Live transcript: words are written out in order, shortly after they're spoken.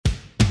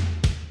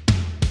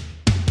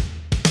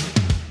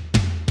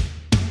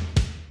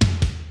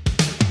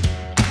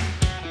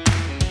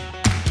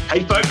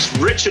Hey folks,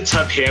 Richard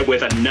Tubb here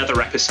with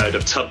another episode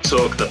of Tubb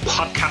Talk, the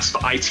podcast for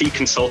IT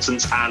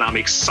consultants, and I'm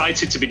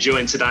excited to be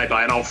joined today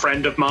by an old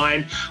friend of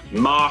mine,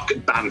 Mark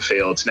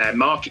Banfield. Now,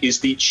 Mark is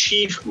the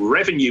Chief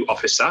Revenue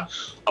Officer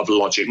of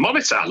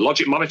LogicMonitor.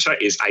 LogicMonitor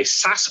is a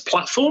SaaS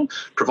platform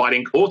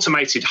providing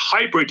automated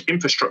hybrid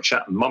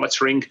infrastructure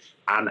monitoring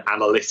and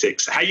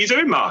analytics. How are you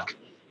doing, Mark?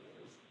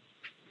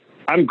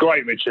 I'm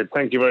great, Richard.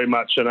 Thank you very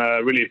much, and I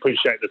really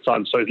appreciate the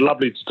time. So it's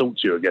lovely to talk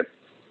to you again.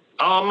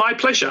 Oh, my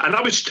pleasure. And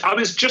I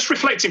was just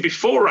reflecting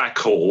before our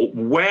call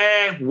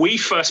where we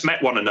first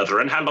met one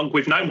another and how long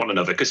we've known one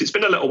another, because it's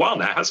been a little while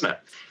now, hasn't it?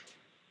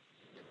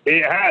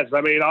 It has.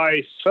 I mean,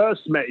 I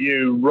first met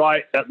you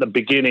right at the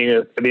beginning,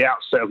 at the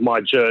outset of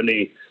my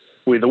journey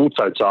with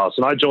Autotask.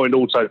 And I joined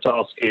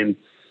Autotask in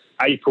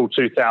April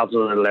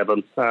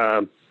 2011,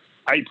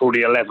 April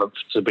the 11th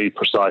to be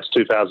precise,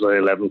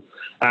 2011.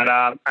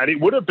 And it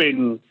would have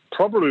been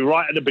probably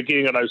right at the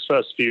beginning of those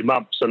first few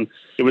months. And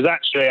it was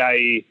actually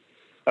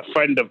a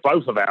friend of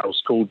both of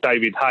ours called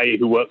David Hay,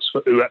 who at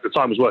the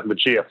time was working for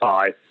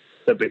GFI,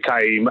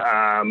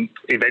 that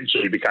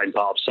eventually became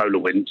part of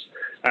SolarWinds.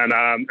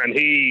 And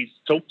he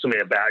talked to me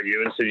about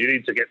you and said, you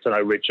need to get to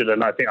know Richard.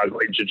 And I think I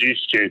got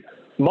introduced to you.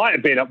 Might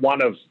have been at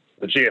one of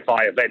the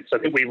GFI events. I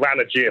think we ran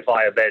a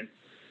GFI event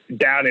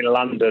down in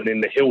London in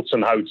the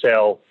Hilton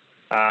Hotel.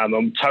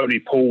 And Tony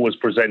Paul was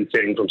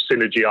presenting from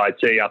Synergy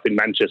IT up in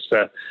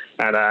Manchester,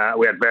 and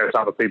we had various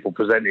other people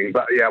presenting.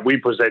 But yeah, we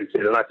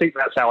presented, and I think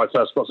that's how I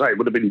first got to know. It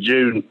would have been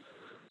June,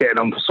 getting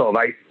on for sort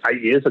of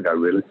eight years ago,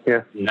 really.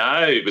 Yeah.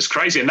 No, it was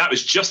crazy, and that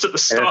was just at the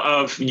start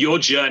of your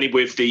journey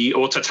with the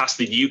Autotask,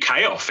 the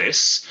UK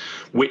office,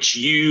 which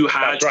you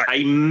had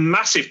a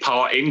massive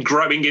part in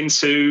growing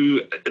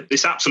into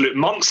this absolute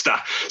monster.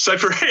 So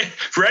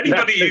for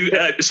anybody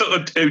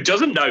who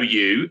doesn't know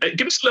you,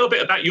 give us a little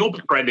bit about your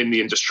background in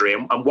the industry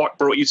and what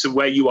brought you to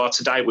where you are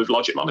today with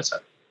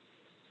LogicMonitor.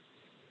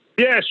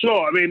 Yeah,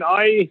 sure. I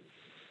mean,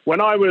 when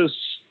I was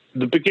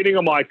the beginning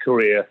of my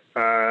career,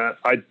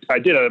 I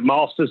did a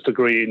master's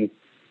degree in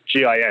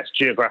GIS,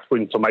 Geographical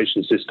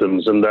Information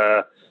Systems, and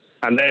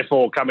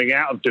therefore coming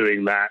out of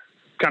doing that,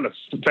 kind of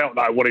felt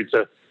that I wanted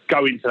to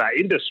go into that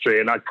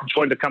industry, and I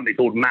joined a company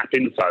called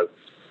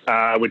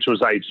MapInfo, which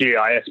was a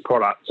GIS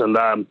product, and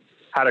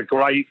had a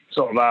great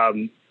sort of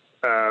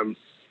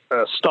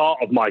start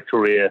of my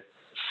career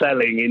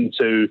selling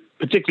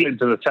particularly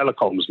into the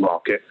telecoms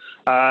market.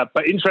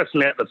 But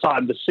interestingly, at the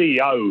time, the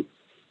CEO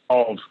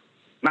of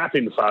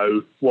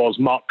MapInfo was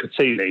Mark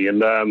Catini,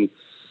 and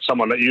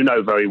someone that you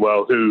know very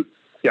well, who,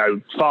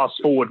 fast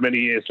forward many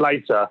years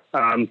later,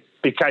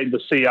 became the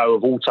CEO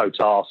of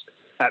Autotask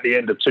at the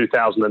end of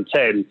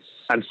 2010.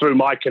 And through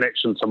my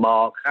connection to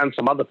Mark and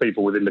some other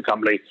people within the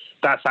company,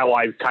 that's how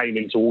I came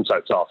into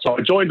Autotask. So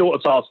I joined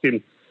Autotask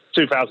in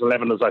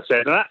 2011, as I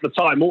said, and at the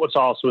time,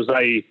 Autotask was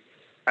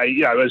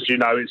as you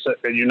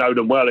know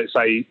them well, it's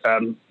a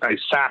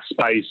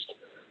SaaS-based,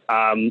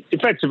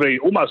 effectively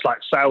almost like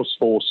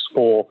Salesforce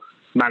for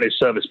managed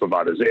service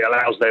providers. It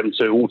allows them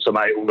to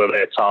automate all of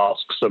their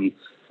tasks and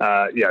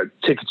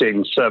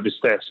ticketing, service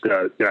desk,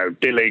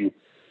 billing,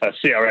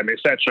 CRM,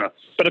 etc.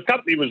 But the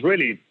company was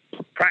really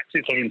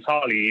practically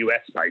entirely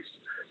US based,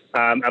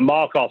 and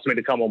Mark asked me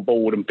to come on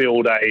board and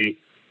build a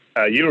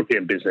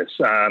European business.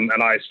 And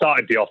I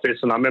started the office,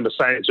 and I remember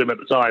saying to him at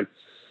the time,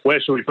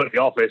 "Where should we put the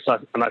office?"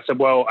 And I said,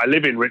 "Well, I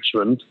live in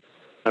Richmond,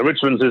 and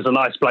Richmond is a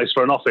nice place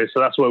for an office, so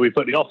that's where we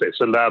put the office."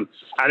 And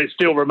it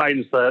still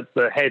remains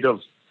the head of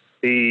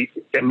the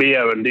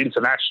EMEA and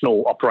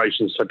international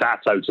operations for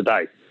Datto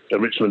today, the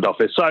Richmond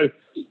office. So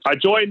I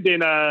joined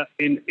in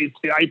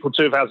April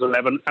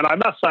 2011, and I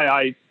must say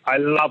I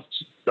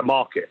loved the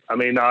market. I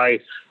mean, I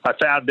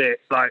found it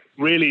like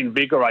really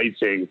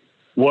invigorating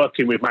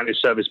working with managed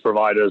service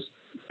providers,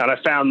 and I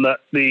found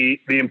that the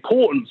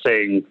important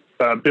thing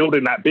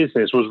building that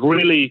business was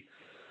really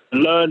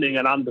learning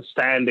and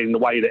understanding the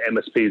way that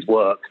MSPs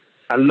work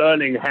and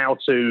learning how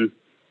to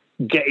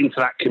get into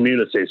that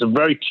community. It's a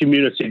very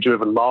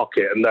community-driven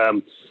market,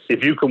 and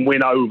if you can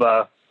win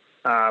over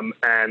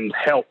and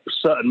help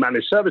certain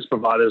managed service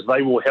providers,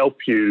 they will help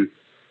you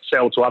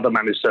sell to other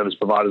managed service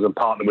providers and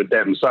partner with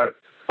them. So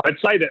I'd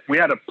say that we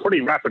had a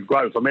pretty rapid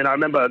growth. I mean, I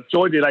remember I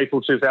joined in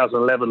April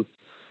 2011,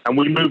 and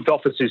we moved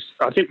offices.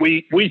 I think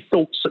we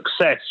thought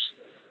success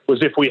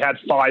was if we had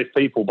 5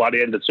 people by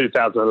the end of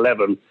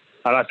 2011,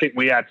 and I think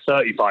we had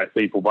 35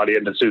 people by the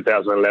end of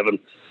 2011.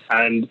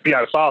 And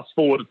fast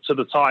forward to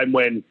the time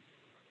when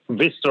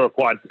Vista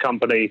acquired the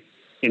company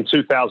in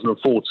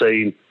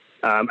 2014,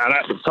 and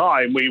at the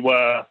time we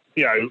were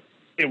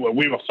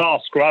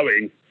fast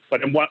growing. But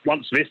then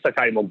once Vista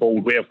came on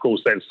board, we of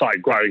course then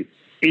started growing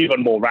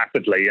even more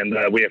rapidly, and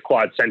we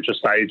acquired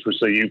CentraStage, which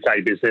is a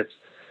UK business.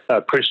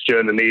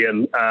 Christian and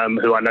Ian,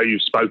 who I know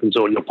you've spoken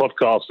to on your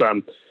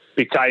podcast,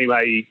 became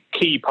a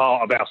key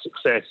part of our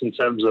success in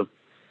terms of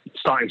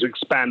starting to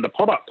expand the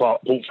product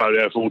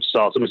portfolio for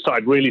Autotask, and we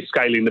started really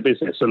scaling the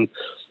business. And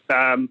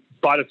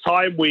by the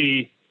time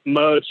we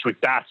merged with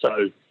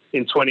Datto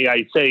in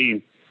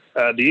 2018,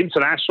 the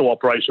international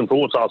operation for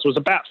Autotask was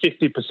about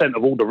 50%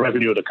 of all the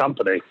revenue of the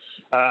company.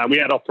 We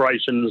had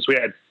operations. We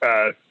had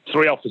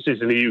 3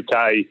 offices in the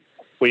UK.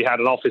 We had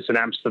an office in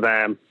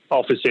Amsterdam,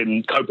 office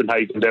in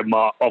Copenhagen,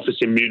 Denmark, office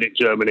in Munich,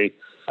 Germany,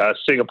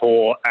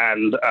 Singapore,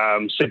 and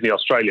Sydney,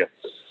 Australia.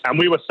 And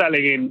we were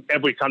selling in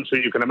every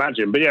country you can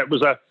imagine. But yeah, it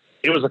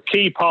was a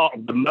key part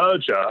of the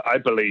merger, I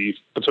believe,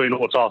 between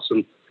Autotask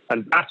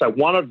and Datto.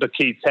 One of the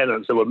key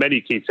tenants, there were many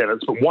key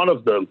tenants, but one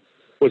of them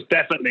was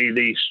definitely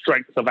the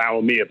strength of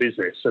our EMEA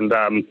business. And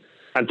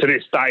to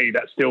this day,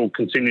 that still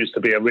continues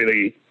to be a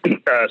really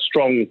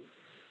strong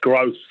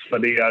growth for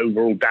the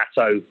overall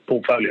Datto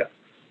portfolio.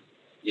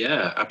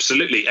 Yeah,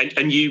 absolutely.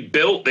 And you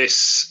built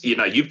this,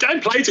 you've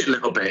downplayed it a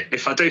little bit,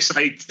 if I do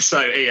say so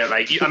here,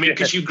 mate. I mean,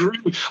 because you grew,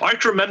 I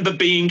can remember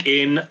being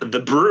in the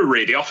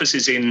brewery, the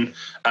offices in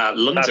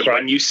London,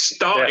 when you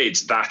started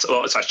that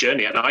Autotask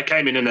journey. And I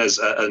came in as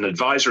an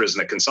advisor, as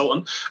a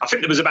consultant. I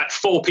think there was about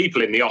 4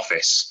 people in the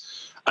office.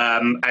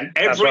 And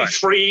every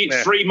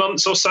three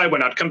months or so,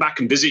 when I'd come back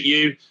and visit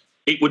you,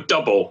 it would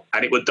double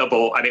and it would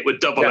double and it would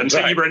double. And so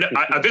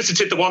I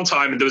visited the one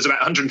time and there was about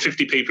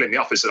 150 people in the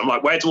office. And I'm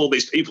like, where do all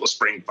these people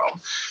spring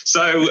from?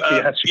 So,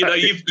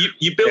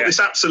 you built this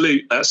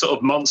absolute sort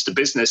of monster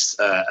business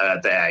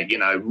there,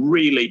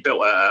 really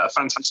built a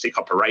fantastic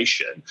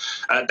operation.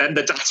 Then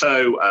the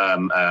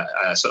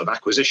Datto sort of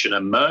acquisition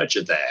and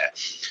merger there.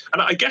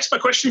 And I guess my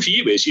question for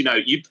you is,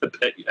 you've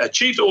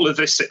achieved all of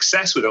this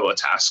success with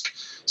Autotask.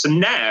 So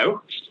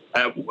now,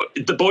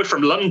 the boy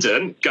from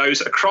London goes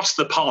across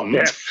the pond,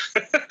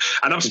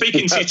 and I'm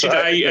speaking to you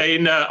today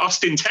in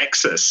Austin,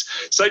 Texas.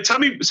 So tell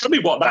me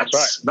what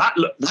that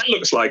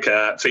looks like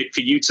for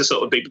you to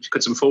sort of be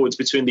backwards and forwards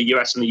between the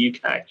US and the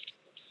UK.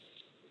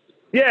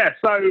 Yeah,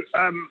 so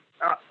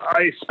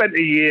I spent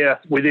a year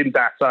within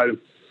Datto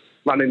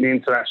running the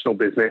international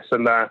business,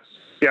 and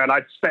and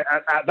I'd spent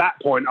at that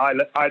point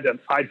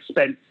I'd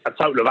spent a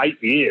total of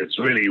 8 years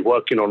really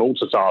working on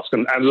Autotask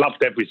and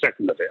loved every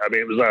second of it. I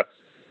mean,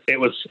 it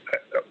was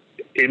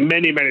in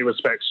many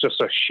respects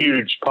just a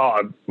huge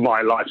part of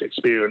my life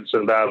experience,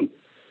 and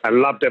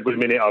loved every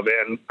minute of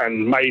it,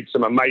 and made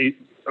some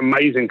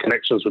amazing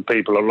connections with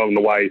people along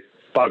the way,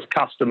 both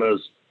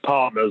customers,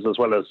 partners, as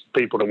well as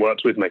people that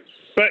worked with me.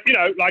 But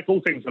like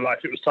all things in life,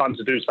 it was time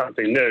to do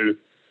something new,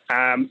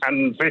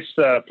 and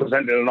Vista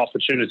presented an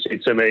opportunity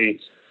to me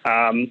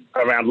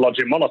around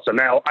LogicMonitor.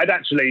 Now, I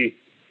actually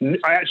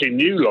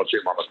knew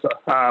LogicMonitor.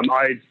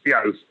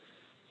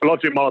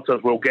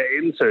 LogicMonitor we'll get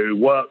into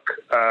work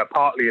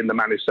partly in the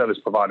managed service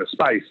provider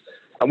space.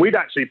 And we'd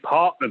actually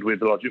partnered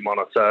with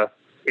LogicMonitor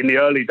in the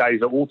early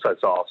days of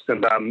Autotask.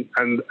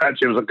 And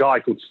actually it was a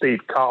guy called Steve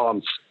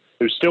Carnes,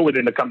 who's still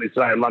within the company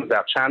today and runs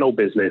our channel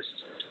business.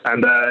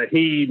 And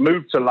he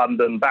moved to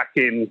London back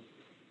in,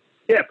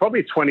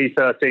 probably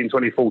 2013,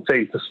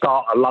 2014 to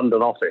start a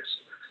London office.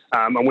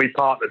 And we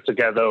partnered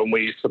together and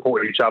we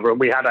supported each other. And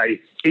we had a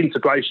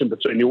integration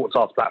between the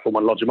Autotask platform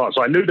and LogicMonitor.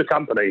 So I knew the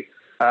company.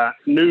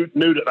 Knew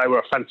that they were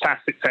a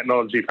fantastic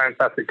technology,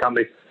 fantastic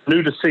company.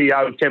 Knew the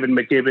CEO, Kevin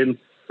McGibbon,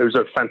 who's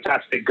a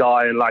fantastic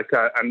guy and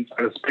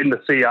has been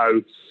the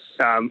CEO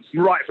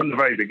right from the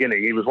very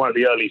beginning. He was one of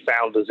the early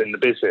founders in the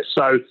business.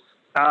 So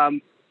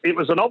it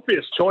was an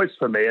obvious choice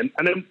for me. And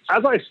then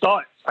as I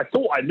started, I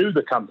thought I knew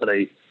the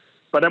company,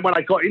 but then when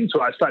I got into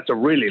it, I started to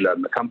really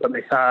learn the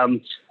company.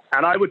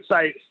 And I would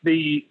say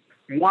it's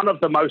one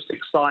of the most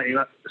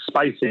exciting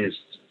spaces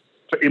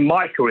in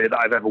my career that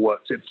I've ever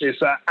worked in.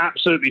 It's an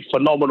absolutely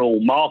phenomenal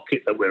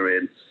market that we're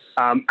in,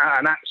 at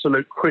an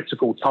absolute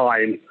critical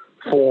time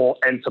for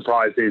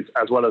enterprises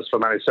as well as for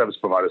managed service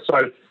providers.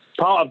 So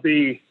part of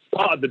the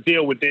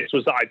deal with this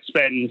was that I'd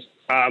spend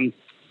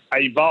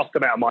a vast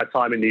amount of my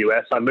time in the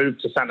US. I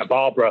moved to Santa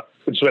Barbara,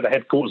 which is where the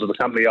headquarters of the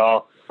company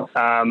are,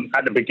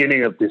 at the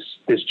beginning of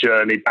this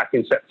journey back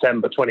in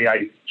September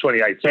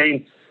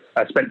 2018.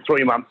 I spent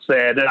 3 months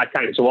there. Then I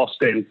came to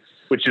Austin,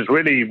 which is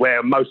really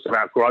where most of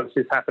our growth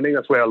is happening.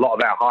 That's where a lot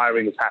of our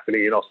hiring is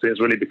happening in Austin.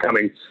 It's really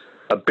becoming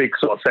a big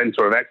sort of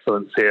center of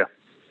excellence here.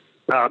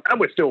 And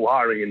we're still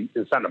hiring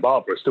in Santa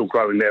Barbara, still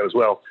growing there as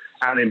well,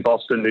 and in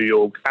Boston, New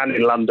York, and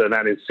in London,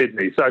 and in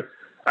Sydney. So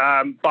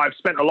but I've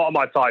spent a lot of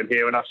my time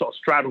here, and I've sort of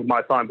straddled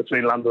my time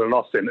between London and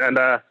Austin. And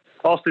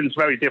Austin's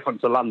very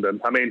different to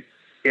London. I mean,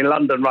 in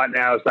London right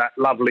now is that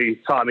lovely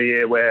time of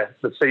year where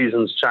the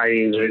seasons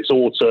change, and it's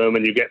autumn,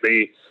 and you get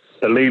the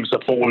leaves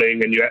are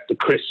falling, and you have the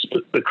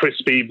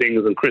crisp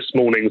evenings and crisp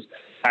mornings.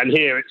 And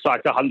here it's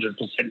like 100%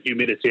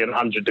 humidity and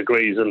 100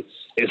 degrees, and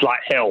it's like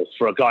hell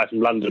for a guy from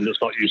London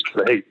that's not used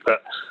to the heat.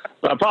 But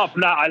apart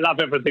from that, I love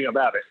everything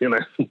about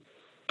it,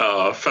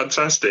 Oh,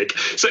 fantastic.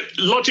 So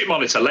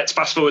LogicMonitor, let's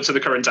fast forward to the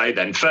current day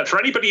then. For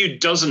anybody who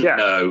doesn't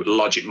know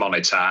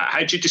LogicMonitor, how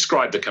do you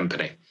describe the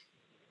company?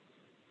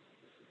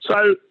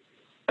 So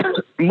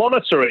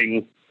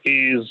monitoring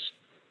is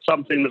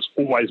something that's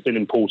always been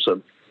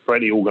important for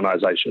any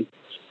organization.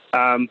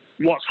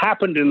 What's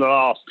happened in the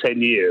last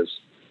 10 years,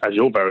 as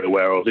you're very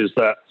aware of, is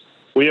that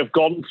we have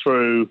gone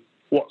through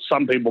what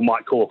some people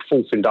might call a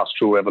fourth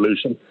industrial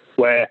revolution,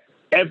 where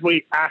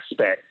every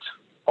aspect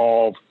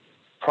of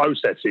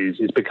processes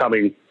is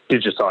becoming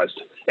digitized.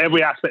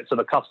 Every aspect of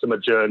the customer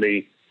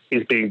journey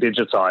is being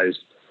digitized.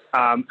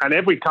 And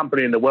every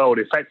company in the world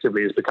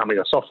effectively is becoming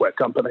a software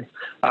company.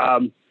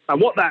 And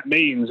what that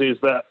means is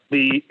that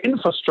the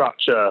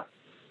infrastructure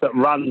that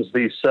runs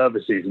these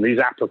services and these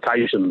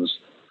applications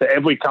that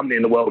every company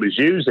in the world is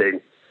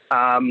using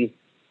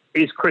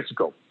is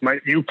critical.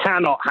 Right? You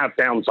cannot have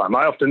downtime.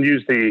 I often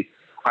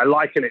I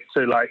liken it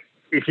to, like,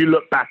 if you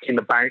look back in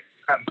the banks.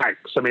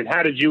 I mean,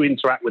 how did you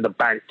interact with a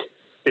bank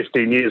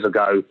 15 years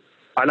ago?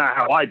 I know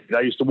how I did.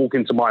 I used to walk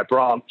into my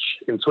branch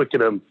in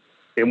Twickenham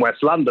in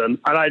West London,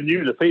 and I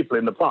knew the people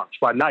in the branch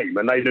by name,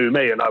 and they knew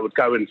me, and I would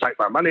go and take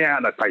my money out,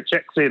 and I'd pay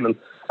checks in,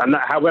 and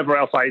however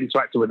else I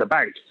interacted with the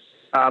bank.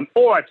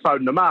 Or I'd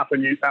phone them up,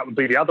 and that would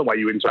be the other way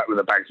you interact with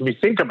the bank. If you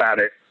think about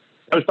it,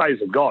 those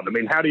days are gone. I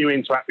mean, how do you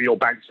interact with your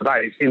bank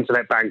today? It's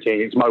internet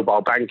banking, it's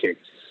mobile banking.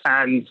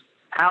 And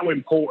how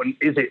important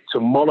is it to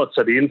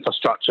monitor the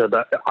infrastructure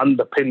that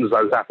underpins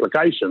those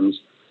applications?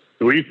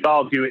 We could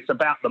argue it's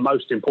about the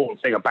most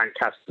important thing a bank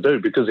has to do,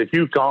 because if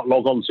you can't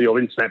log on to your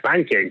internet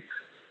banking,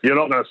 you're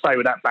not going to stay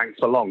with that bank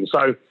for long.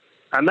 So,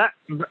 and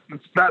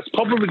that's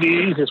probably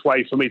the easiest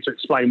way for me to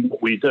explain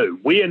what we do.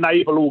 We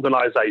enable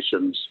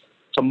organizations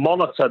to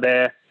monitor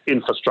their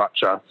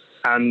infrastructure.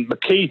 And the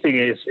key thing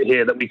is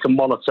here that we can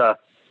monitor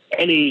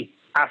any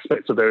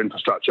aspect of their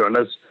infrastructure. And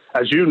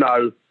as you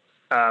know,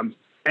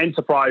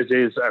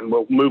 enterprises, and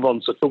we'll move on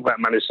to talk about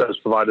managed service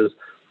providers,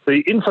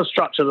 the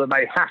infrastructure that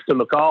they have to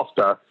look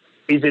after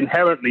is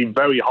inherently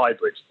very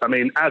hybrid. I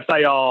mean, as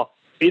they are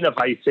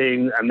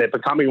innovating and they're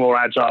becoming more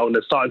agile and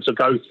they're starting to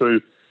go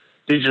through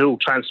digital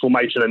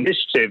transformation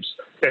initiatives,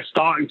 they're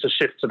starting to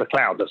shift to the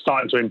cloud. They're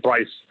starting to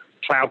embrace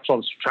cloud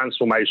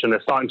transformation.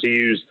 They're starting to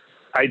use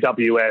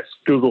AWS,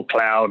 Google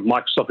Cloud,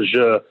 Microsoft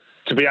Azure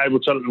to be able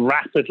to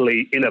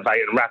rapidly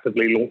innovate and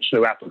rapidly launch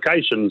new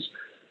applications.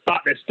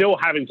 But they're still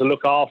having to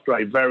look after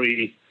a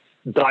very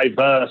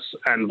diverse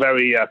and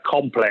very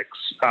complex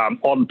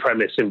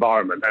on-premise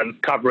environment, and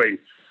covering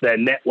their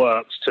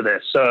networks to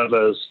their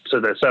servers, to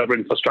their server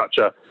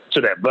infrastructure, to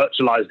their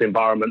virtualized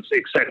environments,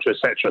 et cetera,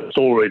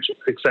 storage,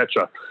 et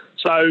cetera.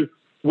 So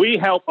we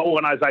help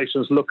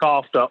organizations look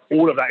after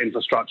all of that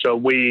infrastructure.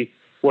 We're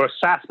a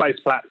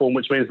SaaS-based platform,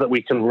 which means that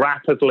we can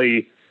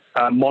rapidly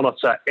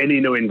monitor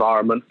any new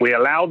environment. We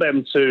allow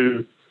them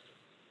to,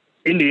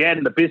 in the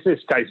end, the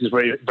business case is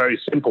very, very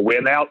simple. We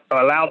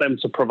allow them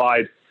to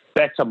provide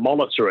better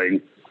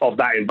monitoring of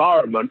that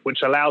environment,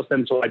 which allows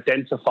them to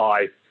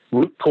identify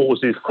root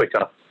causes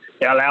quicker.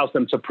 It allows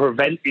them to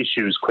prevent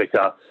issues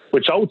quicker,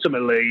 which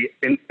ultimately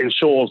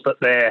ensures that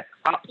their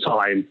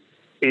uptime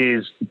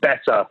is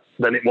better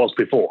than it was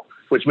before,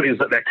 which means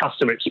that their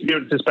customer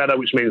experience is better,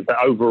 which means that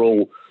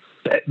overall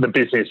the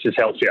business is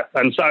healthier.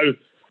 And so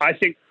I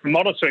think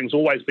monitoring has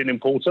always been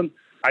important.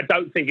 I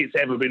don't think it's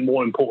ever been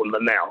more important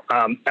than now.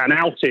 An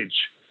outage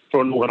for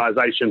an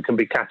organization can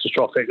be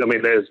catastrophic. I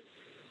mean,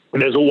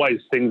 there's always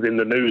things in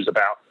the news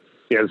about,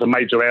 there's a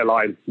major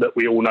airline that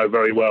we all know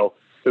very well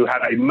who had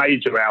a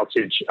major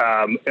outage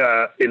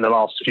in the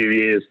last few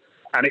years.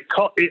 And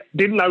it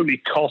didn't only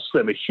cost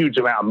them a huge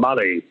amount of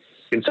money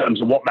in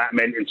terms of what that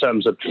meant in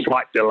terms of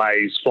flight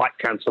delays, flight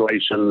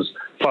cancellations,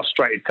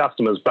 frustrated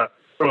customers, but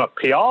from a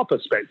PR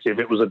perspective,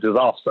 it was a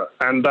disaster.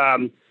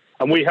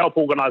 And we help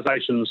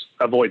organizations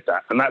avoid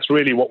that. And that's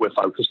really what we're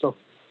focused on.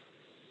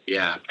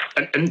 Yeah.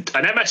 And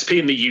an MSP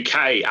in the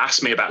UK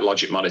asked me about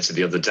LogicMonitor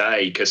the other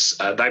day, because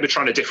they were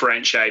trying to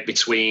differentiate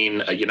between,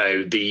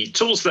 the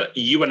tools that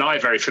you and I are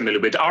very familiar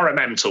with,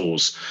 RMM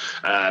tools,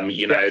 that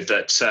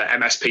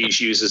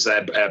MSPs use as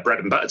their bread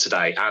and butter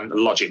today, and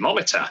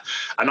LogicMonitor.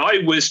 And I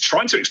was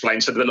trying to explain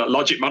to them that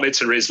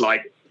LogicMonitor is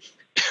like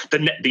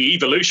the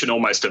evolution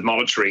almost of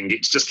monitoring.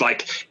 It's just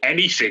like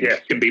anything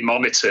can be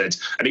monitored,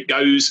 and it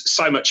goes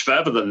so much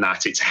further than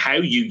that. It's how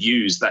you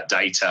use that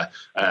data,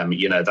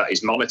 that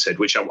is monitored,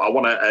 which I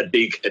want to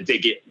dig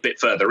it a bit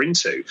further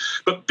into.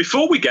 But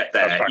before we get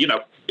there,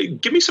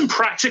 give me some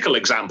practical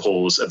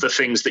examples of the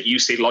things that you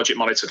see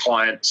LogicMonitor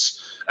clients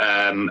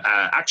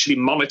actually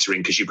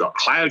monitoring, because you've got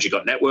cloud, you've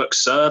got network,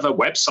 server,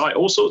 website,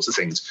 all sorts of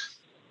things.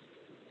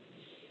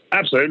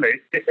 Absolutely.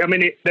 I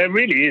mean, there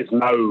really is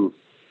no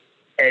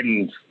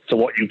end to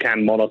what you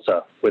can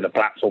monitor with a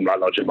platform like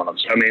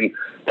LogicMonitor. I mean,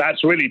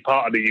 that's really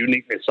part of the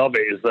uniqueness of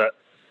it, is that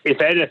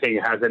if anything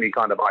has any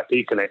kind of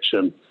IP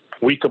connection,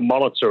 we can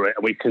monitor it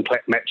and we can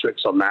collect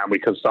metrics on that, and we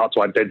can start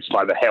to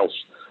identify the health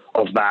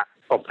of that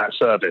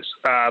service.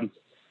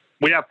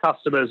 We have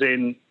customers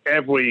in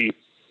every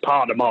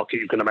part of the market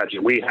you can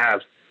imagine. We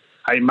have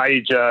a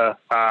major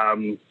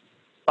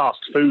fast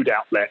food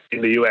outlet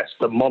in the US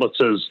that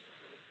monitors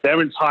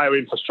their entire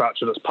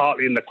infrastructure that's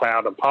partly in the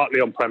cloud and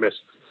partly on premise.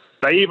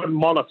 They even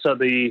monitor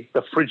the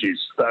fridges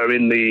that are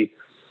in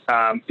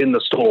the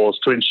stores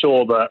to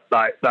ensure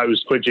that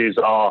those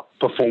fridges are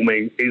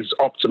performing as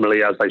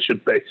optimally as they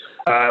should be.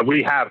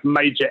 We have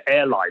major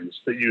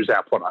airlines that use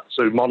our products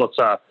to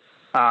monitor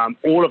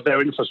all of their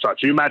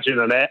infrastructure. You imagine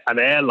an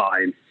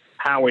airline,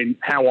 how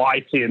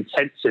IT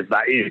intensive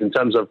that is in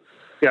terms of,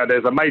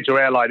 there's a major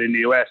airline in the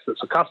US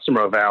that's a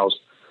customer of ours,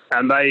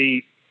 and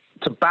they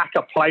to back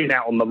a plane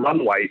out on the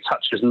runway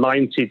touches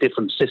 90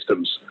 different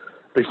systems.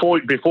 Before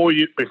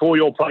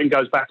your plane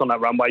goes back on that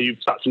runway,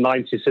 you've touched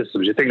 90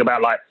 systems. You think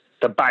about like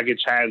the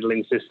baggage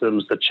handling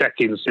systems, the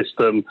check-in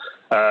system,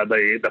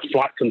 the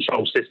flight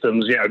control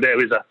systems. You know,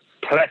 there is a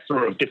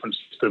plethora of different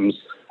systems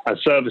and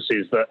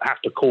services that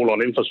have to call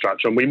on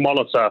infrastructure, and we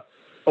monitor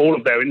all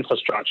of their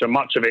infrastructure.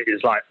 Much of it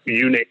is like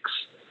Unix,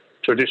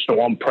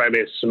 traditional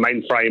on-premise,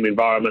 mainframe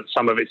environment.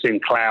 Some of it's in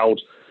cloud.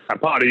 And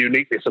part of the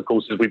uniqueness, of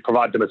course, is we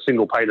provide them a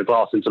single pane of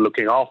glass into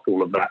looking after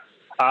all of that.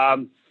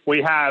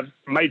 We have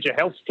major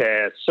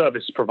healthcare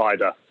service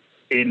provider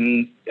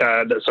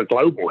that's a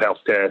global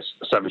healthcare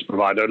service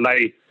provider, and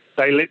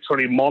they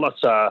literally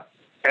monitor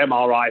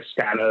MRI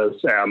scanners,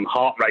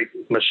 heart rate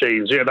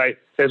machines. You know,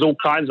 there's all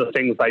kinds of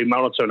things they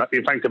monitor. And if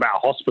you think about a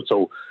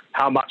hospital,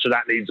 how much of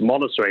that needs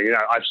monitoring? You know,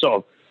 I've sort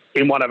of,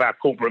 in one of our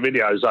corporate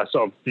videos, I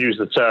sort of use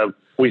the term,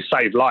 we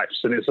save lives.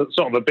 And it's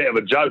sort of a bit of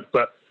a joke,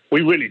 but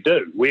we really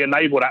do. We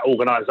enable that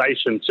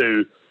organization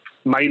to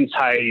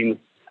maintain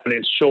and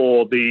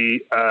ensure the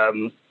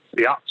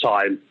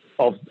uptime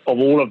of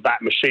all of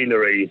that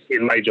machinery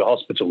in major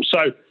hospitals.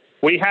 So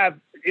we have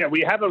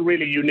a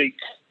really unique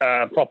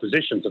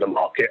proposition to the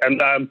market. And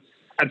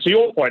to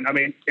your point, I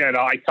mean, you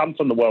know, I come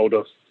from the world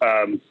of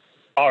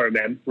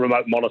RMM,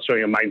 remote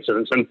monitoring and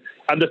maintenance, and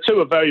the two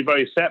are very,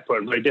 very separate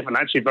and very different,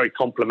 actually very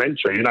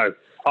complementary. You know,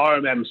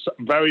 RMM's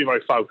very,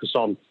 very focused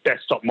on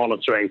desktop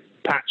monitoring,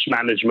 patch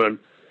management,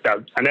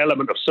 an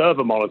element of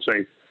server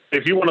monitoring.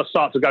 If you want to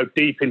start to go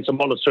deep into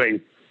monitoring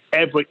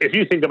if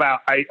you think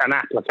about an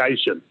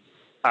application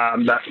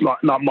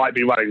that might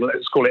be running,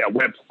 let's call it a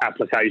web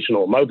application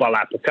or mobile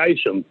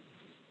application,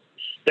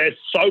 there's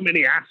so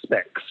many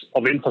aspects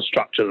of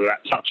infrastructure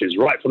that touches,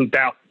 right from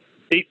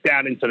deep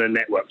down into the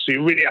network. So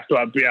you really have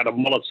to be able to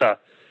monitor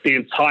the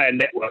entire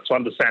network to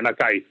understand,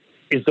 okay,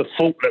 is the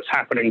fault that's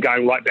happening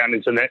going right down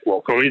into the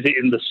network, or is it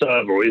in the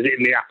server, or is it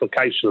in the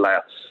application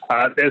layer?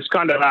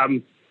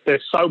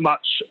 There's so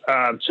much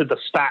to the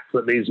stack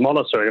that needs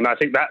monitoring, and I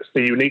think that's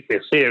the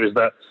uniqueness here, is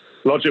that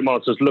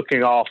LogicMonitor is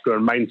looking after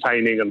and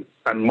maintaining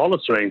and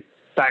monitoring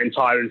that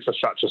entire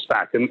infrastructure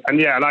stack. And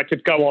I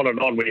could go on and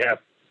on. We have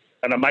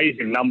an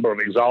amazing number of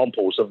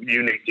examples of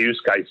unique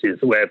use cases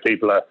where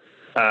people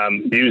are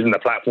using the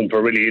platform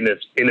for really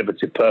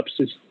innovative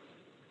purposes.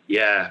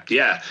 Yeah.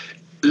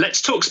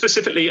 Let's talk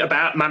specifically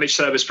about managed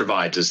service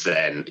providers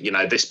then. You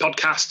know, this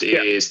podcast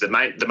is the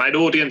main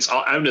audience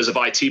are owners of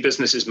IT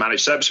businesses,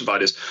 managed service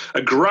providers.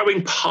 A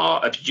growing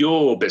part of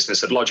your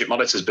business, of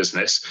LogicMonitor's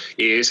business,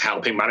 is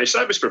helping managed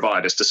service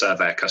providers to serve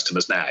their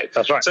customers now.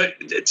 That's right. So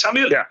tell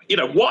me, you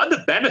know, what are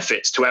the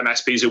benefits to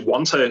MSPs who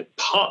want to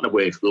partner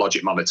with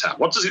LogicMonitor?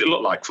 What does it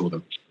look like for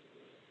them?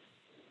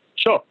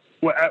 Sure.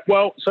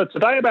 Well, so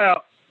today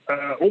about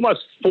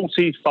almost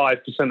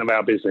 45% of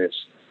our business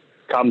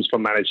comes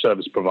from managed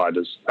service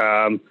providers.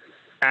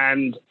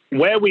 And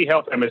where we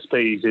help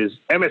MSPs is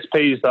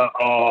MSPs that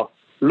are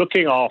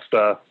looking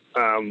after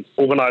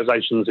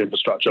organizations'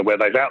 infrastructure, where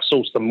they've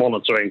outsourced the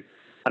monitoring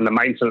and the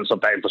maintenance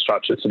of that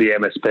infrastructure to the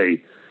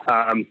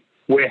MSP.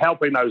 We're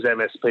helping those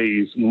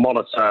MSPs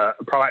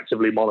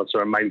proactively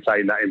monitor and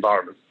maintain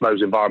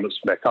those environments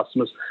for their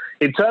customers.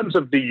 In terms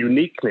of the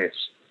uniqueness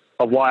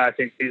of why I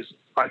think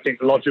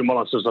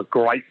LogicMonitor is a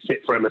great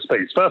fit for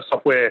MSPs. First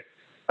off, we're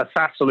a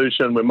SaaS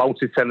solution. We're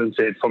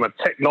multi-tenanted. From a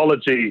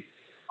technology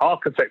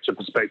architecture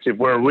perspective,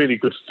 we're a really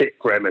good fit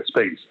for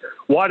MSPs.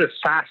 Why does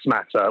SaaS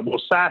matter? Well,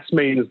 SaaS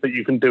means that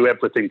you can do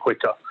everything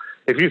quicker.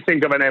 If you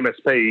think of an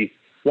MSP,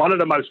 one of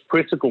the most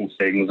critical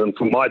things, and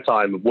from my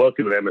time of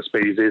working with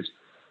MSPs, is,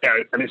 you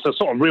know, and it's a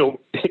sort of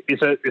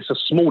it's a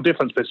small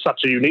difference, but it's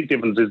such a unique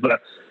difference, is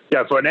that, you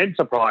know, for an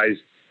enterprise,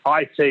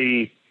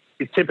 IT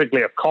is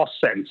typically a cost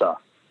center,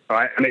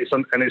 right? And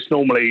it's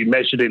normally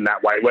measured in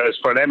that way. Whereas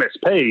for an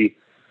MSP,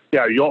 you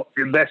know,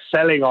 they're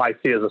selling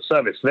IT as a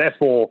service.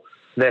 Therefore,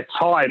 their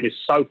time is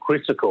so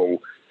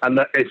critical, and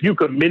that if you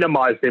could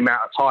minimize the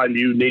amount of time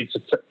you need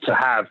to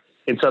have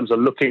in terms of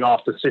looking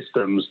after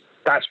systems,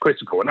 that's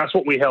critical, and that's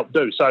what we help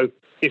do. So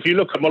if you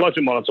look at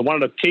LogicMonitor, one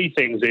of the key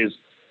things is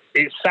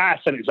it's SaaS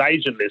and it's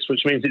agentless,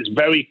 which means it's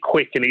very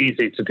quick and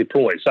easy to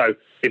deploy. So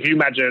if you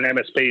imagine an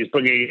MSP is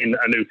bringing in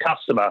a new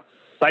customer,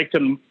 they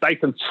can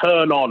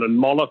turn on and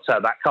monitor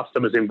that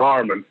customer's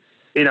environment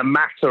in a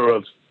matter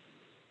of,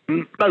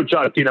 no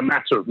joke, in a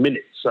matter of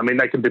minutes. I mean,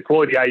 they can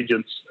deploy the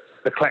agents,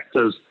 the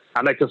collectors,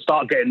 and they can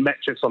start getting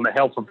metrics on the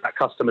health of that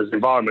customer's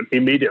environment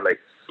immediately.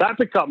 That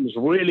becomes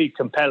really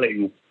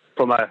compelling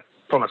from a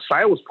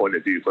sales point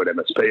of view for an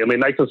MSP. I mean,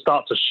 they can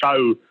start to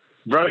show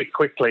very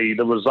quickly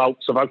the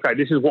results of, okay,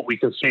 this is what we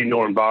can see in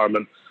your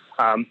environment.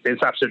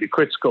 It's absolutely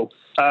critical.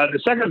 The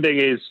second thing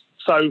is,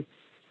 so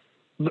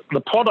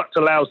the product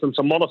allows them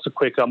to monitor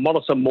quicker,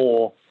 monitor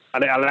more,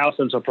 and it allows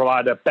them to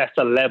provide a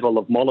better level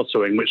of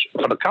monitoring, which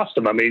for the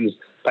customer means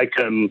they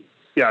can,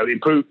 you know,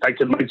 improve, they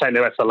can maintain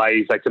their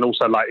SLAs, they can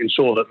also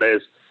ensure that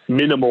there's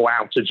minimal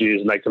outages,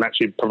 and they can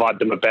actually provide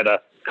them a better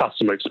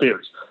customer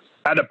experience.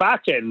 At the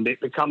back end, it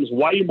becomes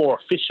way more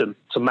efficient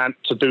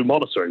to do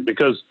monitoring,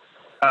 because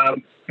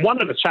one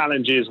of the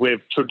challenges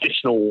with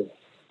traditional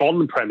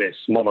on-premise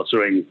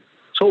monitoring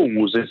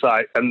tools. It's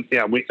like, and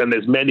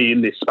there's many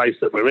in this space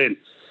that we're in.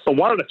 But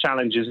one of the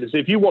challenges is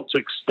if you want to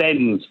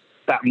extend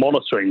that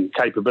monitoring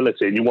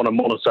capability and you want to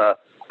monitor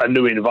a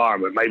new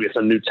environment, maybe it's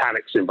a new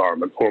Nutanix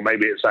environment, or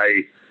maybe it's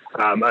a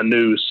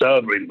new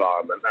server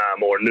environment,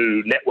 or a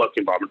new network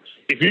environment.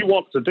 If you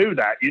want to do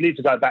that, you need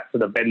to go back to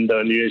the vendor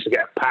and you need to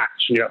get a patch,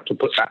 and you have to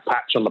put that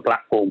patch on the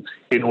platform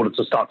in order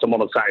to start to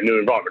monitor a new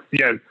environment.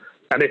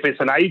 And if it's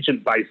an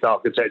agent-based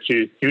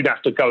architecture, you'd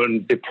have to go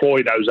and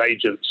deploy those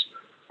agents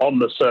on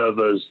the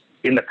servers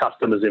in the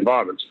customer's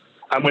environments.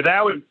 And for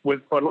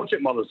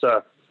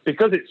LogicMonitor,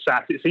 because it's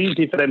SaaS, it's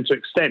easy for them to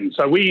extend.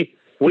 So we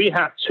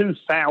have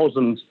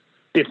 2,000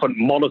 different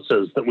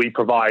monitors that we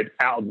provide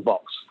out of the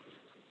box.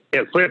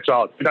 It's free of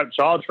charge. We don't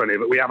charge for any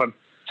of it. We have a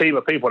team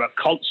of people that are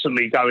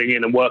constantly going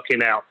in and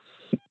working out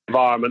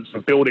environments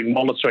and building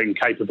monitoring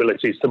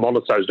capabilities to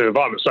monitor those new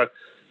environments.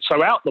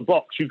 So out the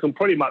box, you can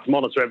pretty much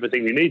monitor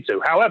everything you need to.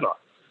 However,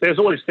 there's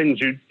always things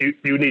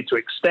you need to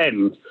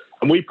extend,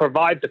 and we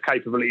provide the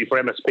capability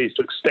for MSPs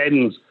to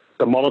extend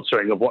the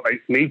monitoring of what they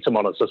need to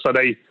monitor. So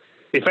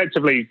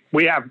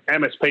we have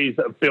MSPs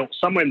that have built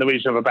somewhere in the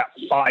region of about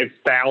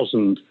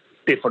 5,000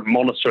 different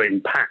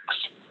monitoring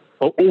packs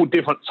for all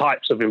different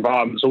types of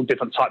environments, all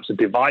different types of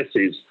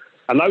devices.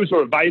 And those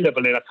are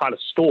available in a kind of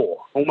store,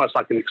 almost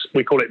like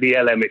we call it the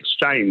LM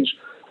Exchange,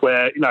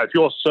 where, if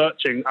you're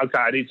searching, okay,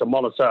 I need to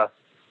monitor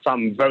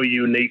some very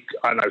unique,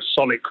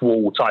 sonic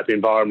wall type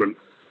environment,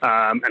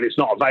 and it's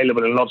not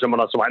available in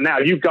LogicMonitor right now,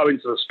 you go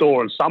into the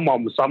store and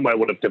someone somewhere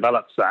would have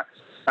developed that.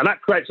 And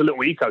that creates a little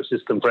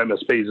ecosystem for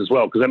MSPs as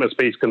well, because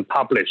MSPs can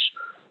publish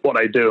what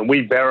they do, and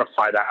we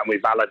verify that and we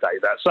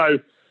validate that. So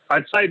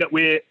I'd say that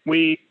we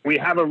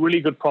have a really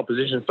good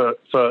proposition for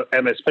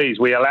MSPs.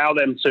 We allow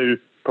them to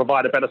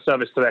provide a better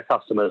service to their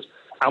customers,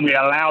 and we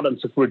allow them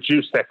to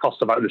reduce their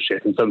cost of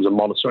ownership in terms of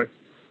monitoring.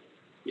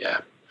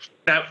 Yeah.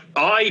 Now,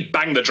 I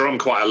bang the drum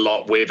quite a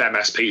lot with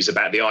MSPs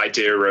about the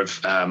idea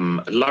of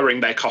lowering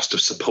their cost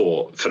of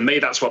support. For me,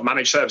 that's what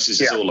managed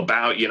services is all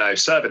about,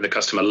 serving the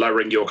customer,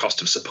 lowering your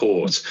cost of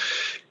support.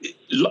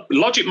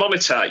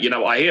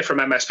 LogicMonitor, I hear from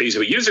MSPs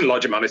who are using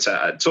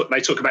LogicMonitor,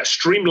 they talk about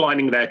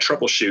streamlining their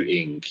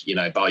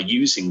troubleshooting, by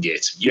using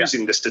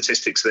using the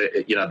statistics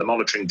that, the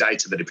monitoring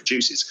data that it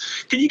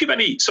produces. Can you give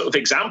any sort of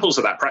examples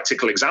of that,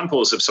 practical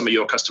examples of some of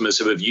your customers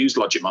who have used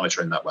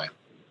LogicMonitor in that way?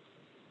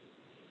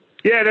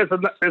 Yeah, there's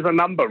a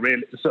number,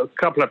 really. So a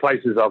couple of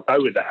places I'll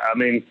go with that. I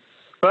mean,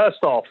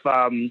 first off,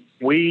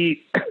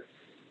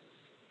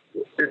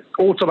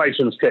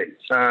 automation's key,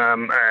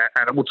 and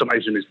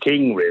automation is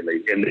king,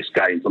 really, in this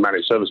game for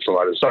managed service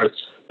providers. So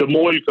the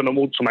more you can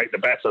automate, the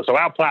better. So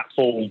our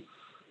platform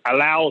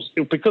allows,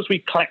 because we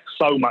collect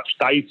so much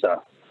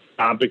data,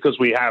 because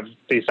we have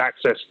this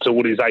access to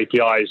all these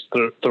APIs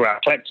through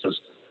our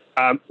collectors,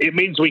 it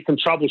means we can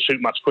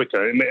troubleshoot much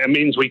quicker. It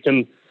means we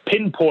can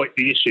pinpoint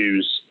the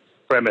issues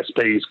for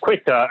MSPs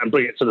quicker and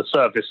bring it to the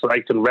surface so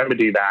they can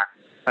remedy that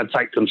and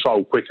take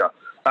control quicker.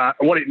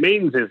 And what it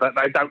means is that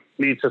they don't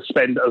need to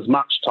spend as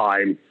much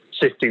time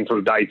sifting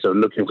through data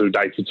and looking through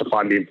data to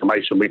find the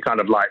information. We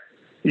kind of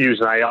use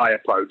an AI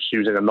approach,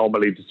 using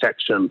anomaly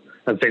detection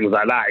and things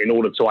like that in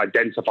order to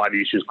identify the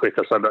issues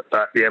quicker, so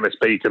that the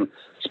MSP can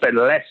spend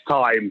less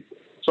time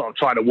sort of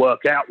trying to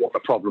work out what the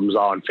problems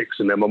are and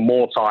fixing them, and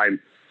more time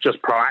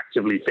just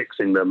proactively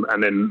fixing them,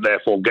 and then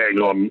therefore getting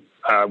on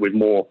with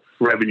more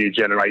revenue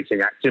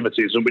generating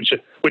activities, and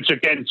which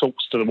again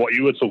talks to what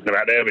you were talking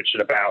about there,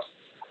 Richard, about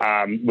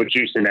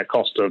reducing their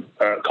cost to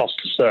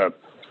serve.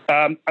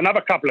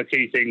 Another couple of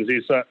key things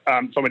is that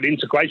from an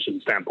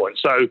integration standpoint.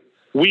 So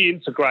we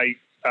integrate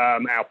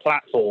our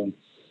platform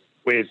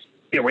with,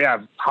 we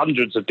have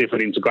hundreds of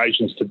different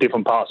integrations to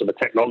different parts of the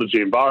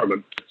technology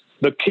environment.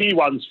 The key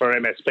ones for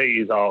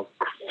MSPs are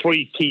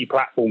three key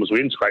platforms we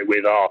integrate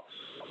with are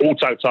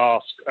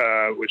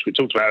Autotask, which we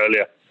talked about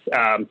earlier,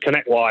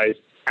 ConnectWise,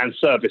 and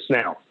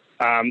ServiceNow.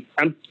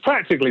 And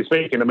practically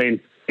speaking, I mean,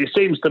 it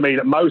seems to me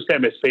that most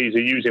MSPs are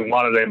using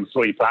one of them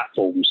three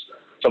platforms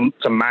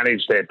to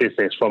manage their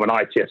business from an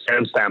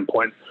ITSM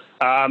standpoint.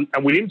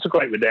 And we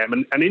integrate with them.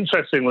 And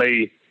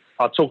interestingly,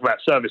 I'll talk about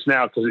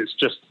ServiceNow because it's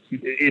just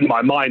in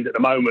my mind at the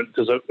moment,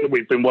 because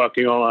we've been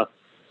working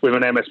with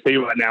an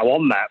MSP right now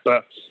on that.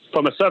 But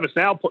from a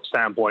ServiceNow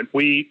standpoint,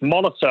 we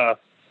monitor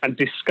and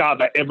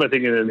discover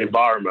everything in an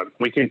environment.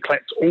 We can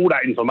collect all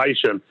that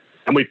information,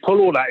 and we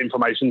pull all that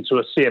information to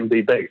a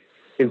CMDB,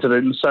 into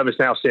the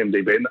ServiceNow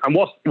CMDB. And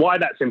why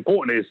that's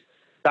important is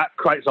that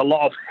creates a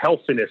lot of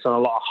healthiness and a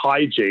lot of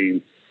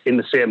hygiene in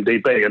the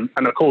CMDB.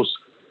 And of course,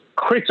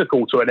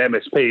 critical to an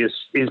MSP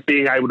is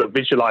being able to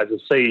visualize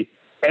and see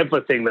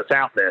everything that's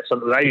out there, so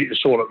that they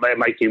ensure that they're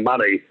making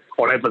money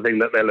on everything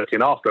that they're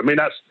looking after. I mean,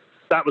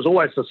 that was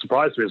always a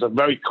surprise to me. It's a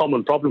very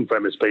common problem for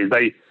MSPs.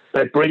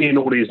 They bring in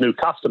all these new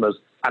customers,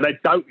 and they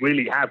don't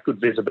really have good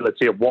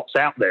visibility of what's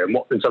out there and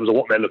in terms of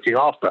what they're looking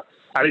after.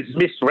 And it's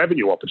missed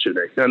revenue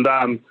opportunity. And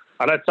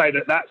I'd say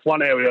that that's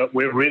one area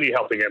we're really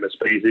helping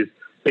MSPs, is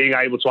being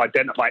able to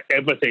identify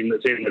everything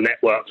that's in the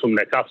network from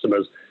their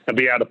customers and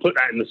be able to put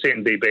that in the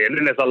CMDB. And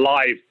then there's a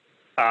live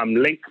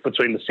link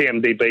between the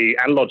CMDB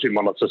and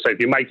LogicMonitor. So if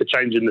you make a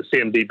change in the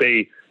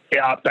CMDB, it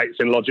updates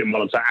in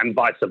LogicMonitor and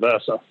vice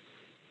versa.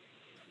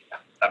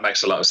 That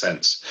makes a lot of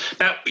sense.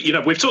 Now,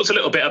 we've talked a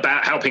little bit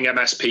about helping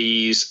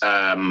MSPs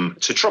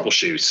to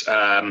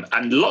troubleshoot,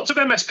 and lots of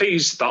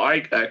MSPs that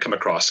I come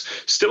across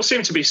still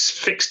seem to be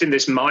fixed in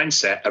this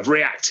mindset of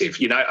reactive.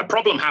 A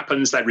problem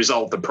happens, they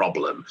resolve the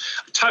problem.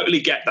 Totally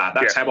get that.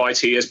 That's how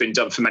IT has been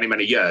done for many,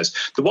 many years.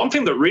 The one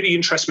thing that really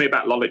interests me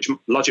about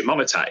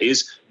LogicMonitor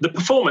is the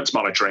performance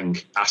monitoring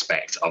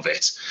aspect of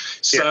it.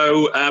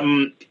 So,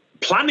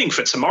 planning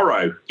for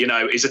tomorrow,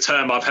 is a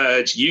term I've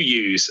heard you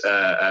use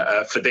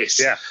for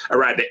this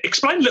around it.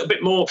 Explain a little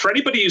bit more for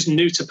anybody who's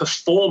new to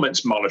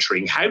performance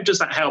monitoring. How does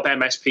that help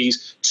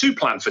MSPs to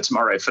plan for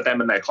tomorrow for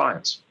them and their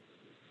clients?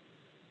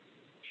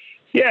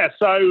 Yeah,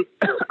 so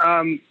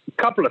a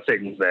couple of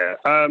things there.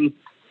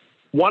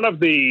 One of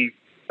the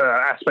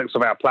aspects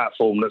of our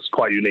platform that's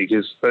quite unique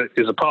is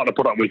a partner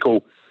product we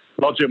call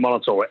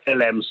LogicMonitor or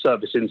LM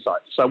Service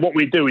Insights. So what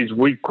we do is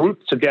we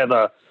group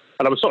together,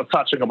 and I was sort of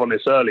touching upon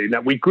this earlier,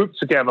 that we group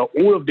together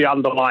all of the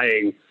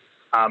underlying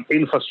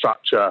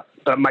infrastructure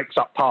that makes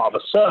up part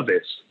of a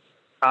service,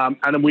 and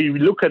then we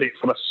look at it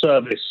from a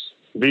service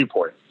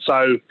viewpoint.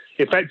 So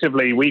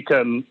effectively, we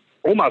can,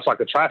 almost like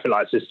a traffic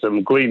light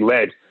system, green,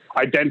 red,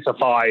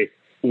 identify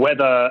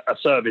whether a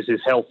service is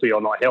healthy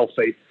or not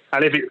healthy.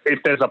 And if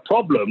there's a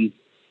problem,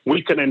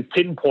 we can then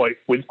pinpoint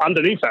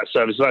underneath that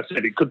service. As I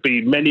said, it could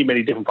be many,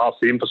 many different parts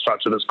of the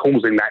infrastructure that's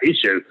causing that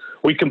issue.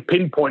 We can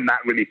pinpoint that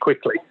really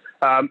quickly.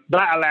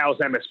 That allows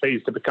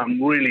MSPs to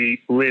become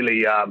really,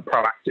 really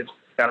proactive.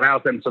 It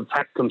allows them to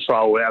take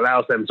control. It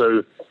allows them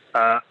to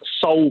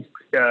solve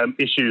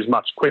issues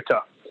much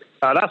quicker.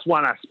 That's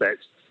one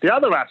aspect. The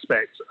other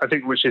aspect, I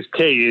think, which is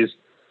key, is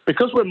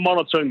because we're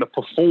monitoring the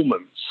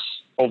performance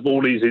of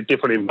all these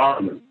different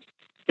environments.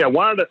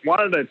 One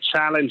of the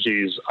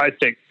challenges, I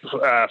think,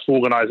 for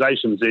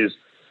organizations is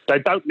they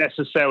don't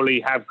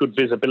necessarily have good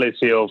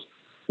visibility of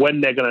when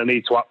they're going to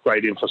need to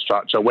upgrade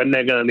infrastructure, when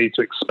they're going to need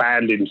to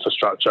expand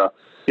infrastructure.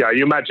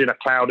 You imagine a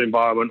cloud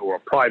environment or a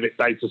private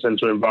data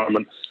center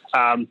environment.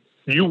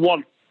 You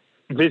want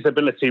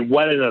visibility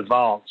well in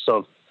advance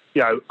of,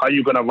 are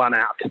you going to run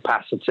out of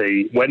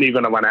capacity? When are you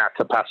going to run out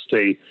of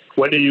capacity?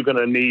 When are you going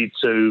to need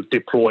to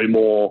deploy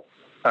more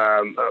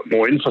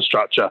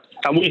infrastructure?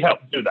 And we help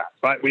do that,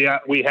 right?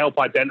 We help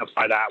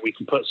identify that. We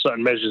can put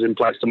certain measures in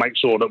place to make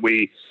sure that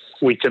we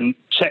can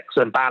checks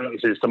and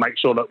balances to make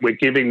sure that we're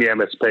giving the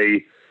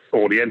MSP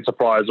or the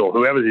enterprise or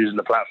whoever's using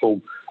the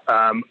platform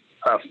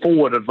a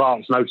forward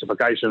advance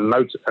notification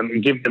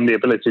and give them the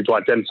ability to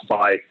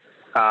identify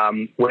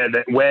where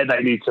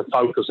they need to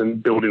focus in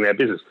building their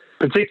business.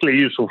 Particularly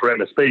useful for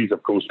MSPs,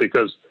 of course,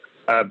 because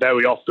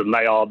very often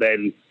they are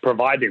then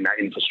providing that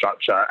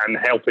infrastructure and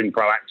helping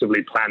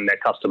proactively plan their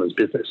customers'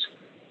 business.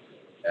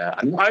 Yeah,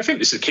 and I think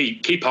this is a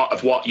key part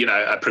of what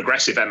a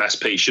progressive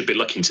MSP should be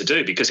looking to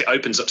do, because it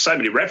opens up so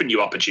many revenue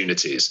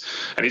opportunities.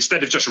 And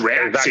instead of just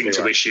reacting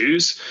to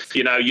issues,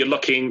 you're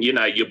looking, you're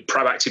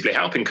proactively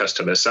helping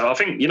customers. So I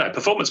think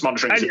performance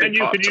monitoring is a big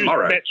part of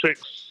tomorrow.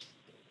 Metrics.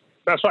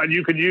 That's right. And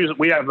you can use.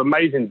 We have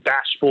amazing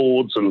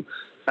dashboards and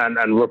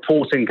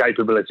reporting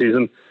capabilities,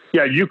 and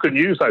you can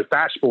use those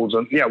dashboards.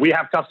 And we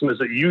have customers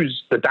that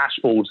use the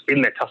dashboards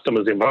in their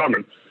customers'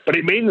 environment. But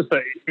it means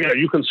that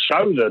you can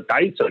show the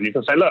data and you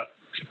can say, look,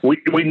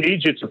 we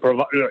need you to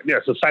provide,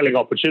 it's a selling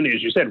opportunity,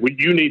 as you said.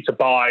 You need to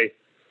buy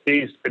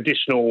these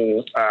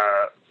additional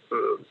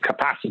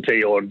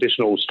capacity or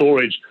additional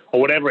storage or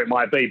whatever it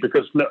might be,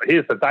 because look,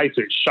 here's the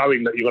data. It's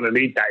showing that you're going to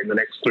need that in the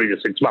next 3 to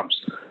 6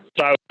 months.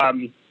 So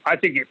I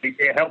think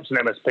it helps an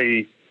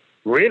MSP.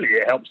 Really,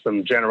 it helps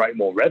them generate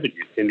more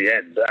revenue in the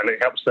end, and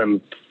it helps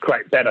them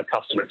create better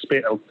customer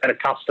experience, better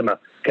customer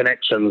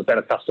connections,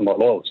 better customer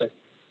loyalty.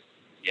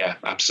 Yeah,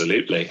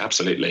 absolutely.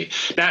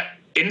 Now,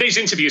 in these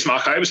interviews,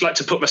 Mark, I always like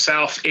to put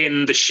myself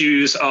in the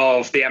shoes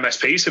of the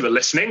MSPs who are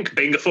listening.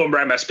 Being a former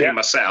MSP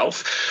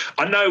myself,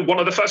 I know one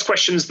of the first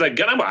questions they're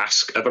going to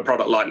ask of a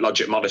product like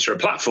LogicMonitor, a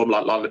platform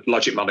like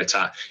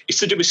LogicMonitor, is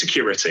to do with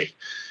security.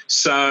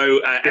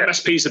 So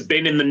MSPs have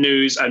been in the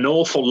news an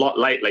awful lot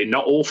lately,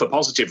 not all for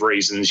positive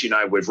reasons,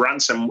 with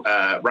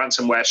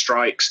ransomware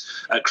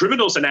strikes.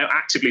 Criminals are now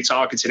actively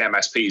targeting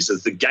MSPs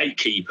as the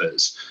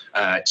gatekeepers,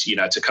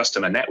 to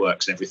customer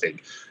networks and everything.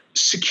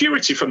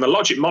 Security from the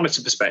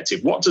LogicMonitor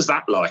perspective, what does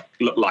that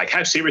look like?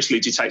 How seriously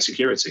do you take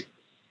security?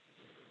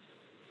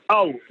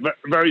 Oh,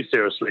 very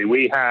seriously.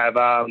 We have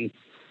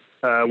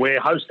we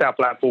host our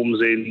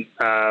platforms in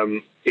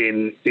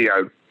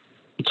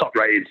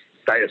top-rated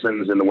data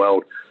centers in the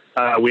world.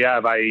 We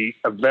have a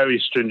very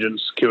stringent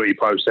security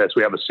process.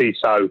 We have a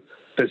CISO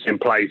that's in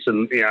place,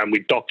 and we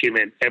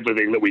document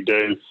everything that we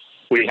do.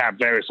 We have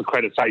various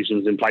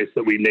accreditations in place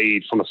that we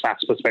need from a SaaS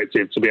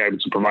perspective to be able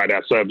to provide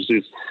our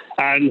services.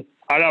 And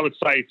I would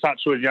say,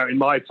 touch wood, in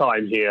my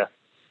time here,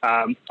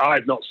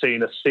 I've not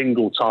seen a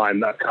single time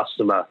that a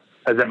customer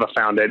has ever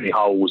found any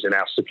holes in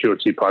our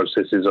security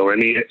processes or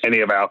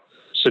any of our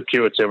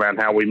security around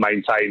how we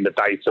maintain the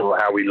data or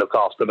how we look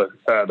after the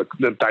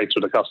data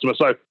of the customer.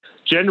 So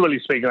generally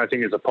speaking, I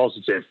think it's a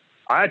positive.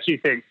 I actually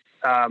think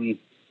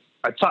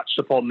I touched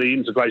upon the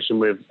integration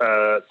with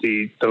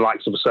the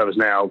likes of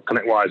ServiceNow,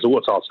 ConnectWise,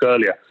 AutoTask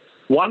earlier.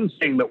 One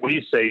thing that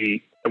we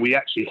see that we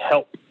actually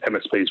help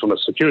MSPs from a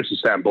security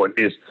standpoint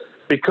is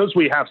because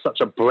we have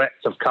such a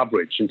breadth of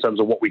coverage in terms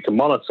of what we can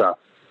monitor,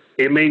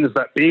 it means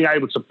that being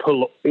able to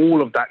pull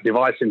all of that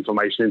device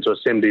information into a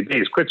CMDB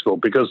is critical,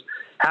 because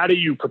how do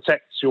you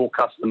protect your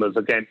customers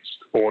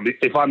against, or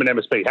if I'm an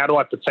MSP, how do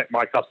I protect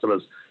my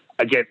customers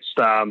against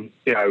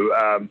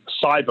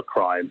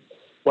cybercrime?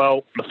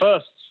 Well, the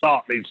first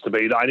start needs to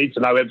be that I need to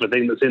know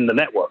everything that's in the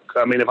network.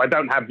 I mean, if I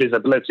don't have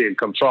visibility and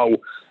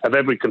control of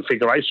every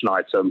configuration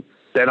item,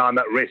 then I'm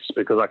at risk,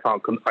 because if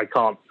I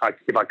can't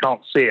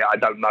see it, I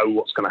don't know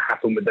what's going to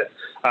happen with it.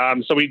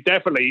 So we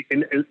definitely,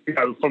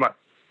 from a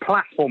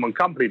platform and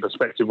company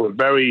perspective, we're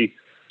very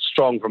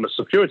strong from a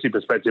security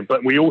perspective,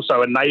 but we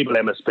also enable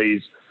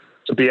MSPs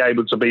to be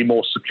able to be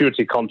more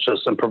security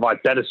conscious and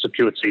provide better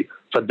security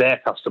for their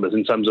customers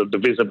in terms of the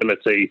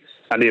visibility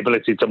and the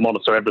ability to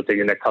monitor everything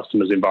in their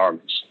customers'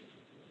 environments.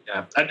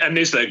 Yeah, and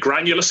is there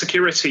granular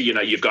security?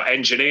 You've got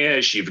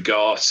engineers, you've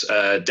got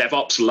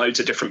DevOps,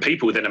 loads of different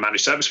people within a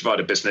managed service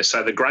provider business.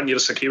 So the granular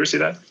security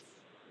there?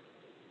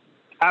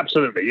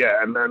 Absolutely,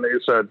 yeah, and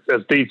it's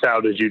as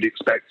detailed as you'd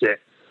expect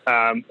it.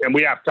 And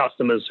we have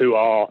customers who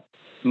are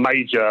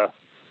major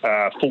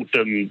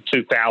Fortune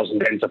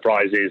 2000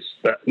 enterprises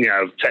that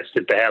have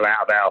tested the hell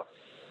out of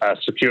our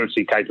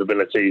security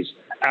capabilities,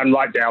 and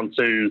right down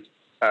to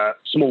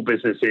small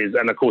businesses.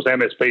 And of course,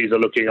 MSPs are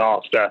looking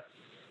after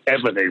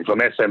everything from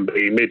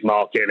SMB,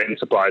 mid-market, and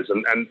enterprise.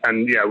 And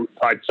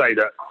I'd say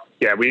that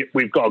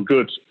we've got a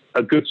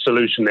good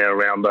solution there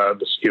around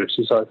the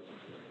security side.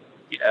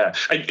 Yeah,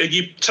 and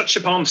you touched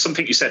upon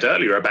something you said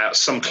earlier about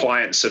some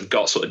clients have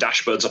got sort of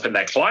dashboards up in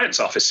their clients'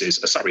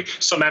 offices.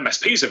 Some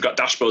MSPs have got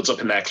dashboards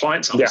up in their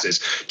clients' offices.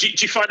 Yeah. Do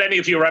you find any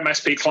of your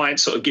MSP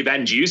clients sort of give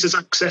end users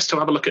access to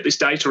have a look at this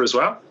data as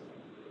well?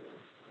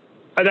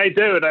 And they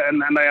do,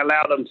 and they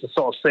allow them to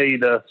sort of see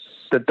the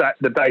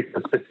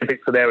data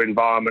specific to their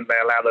environment. They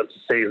allow them to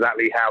see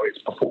exactly how it's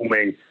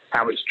performing,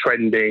 how it's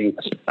trending.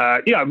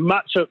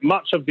 Much of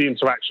the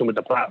interaction with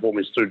the platform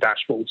is through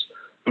dashboards.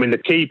 I mean, the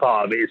key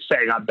part of it is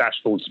setting up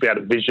dashboards to be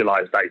able to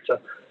visualize data,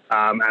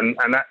 and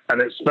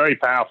it's very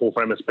powerful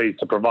for MSPs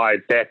to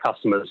provide their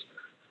customers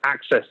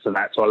access to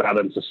that to allow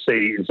them to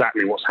see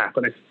exactly what's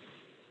happening.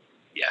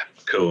 Yeah,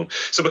 cool.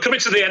 So we're coming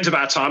to the end of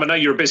our time. I know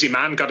you're a busy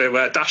man, got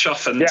to dash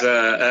off and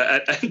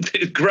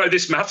grow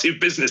this massive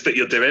business that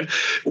you're doing.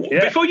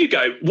 Yeah. Before you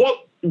go,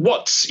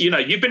 what's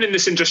you've been in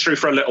this industry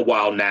for a little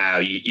while now.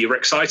 You're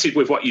excited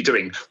with what you're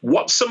doing.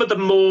 What's some of the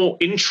more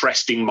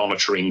interesting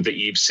monitoring that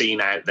you've seen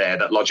out there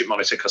that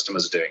LogicMonitor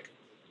customers are doing?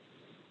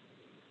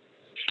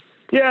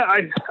 Yeah,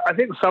 I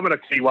think some of the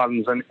key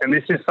ones, and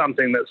this is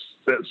something that's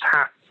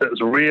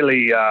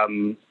really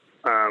impacting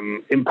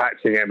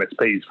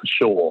MSPs for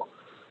sure,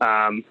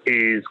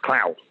 is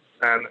cloud.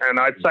 And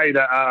I'd say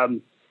that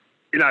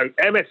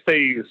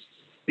MSPs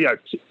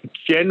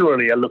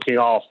generally are looking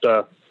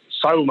after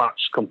so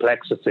much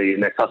complexity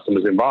in their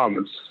customers'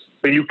 environments,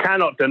 but you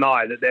cannot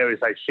deny that there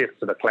is a shift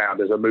to the cloud.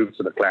 There's a move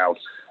to the cloud.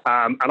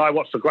 And I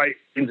watched a great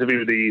interview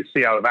with the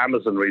CEO of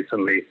Amazon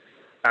recently,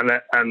 and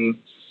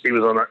he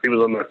was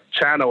on the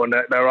channel, and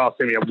they were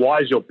asking me, why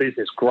is your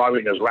business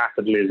growing as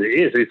rapidly as it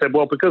is? He said,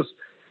 well, because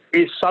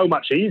it's so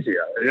much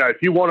easier.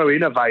 If you want to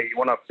innovate, you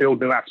want to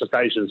build new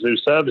applications, new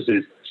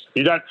services,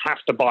 you don't have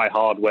to buy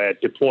hardware,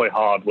 deploy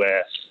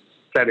hardware,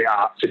 set it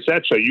up,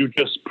 etc. You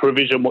just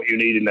provision what you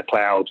need in the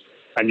cloud,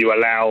 and you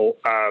allow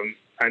and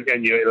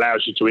it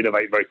allows you to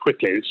innovate very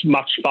quickly. It's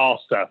much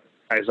faster,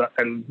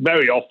 and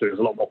very often it's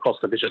a lot more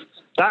cost efficient.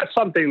 That's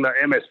something that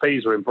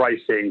MSPs are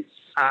embracing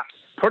at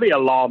pretty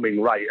alarming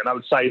rate, and I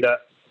would say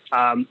that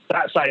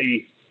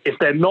if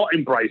they're not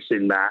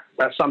embracing that,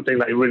 that's something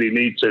they really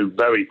need to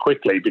very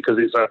quickly, because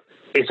it's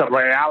a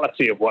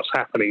reality of what's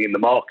happening in the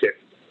market.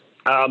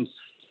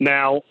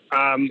 Now,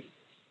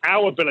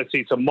 our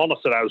ability to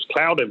monitor those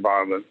cloud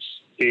environments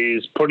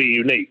is pretty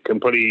unique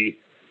and pretty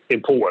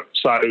important.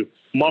 So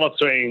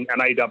monitoring an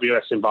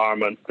AWS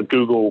environment, a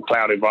Google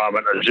Cloud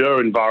environment,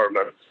 Azure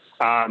environment,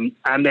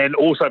 and then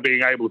also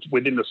being able to,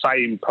 within the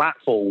same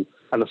platform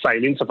and the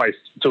same interface,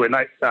 to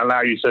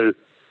allow you to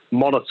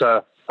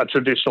monitor a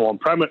traditional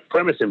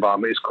on-premise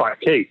environment is quite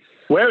key.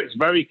 Where it's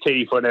very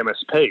key for an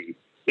MSP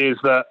is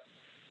that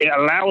it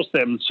allows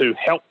them to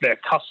help their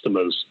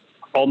customers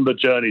on the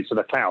journey to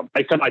the cloud.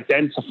 They can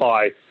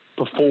identify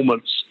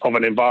performance of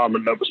an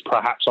environment that was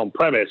perhaps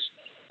on-premise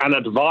and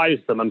advise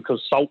them and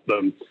consult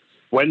them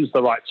when's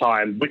the right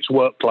time, which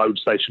workloads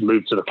they should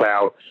move to the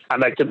cloud,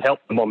 and they can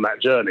help them on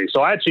that journey.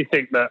 So I actually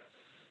think that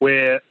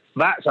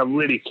that's a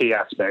really key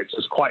aspect.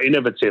 It's quite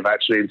innovative,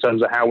 actually, in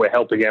terms of how we're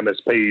helping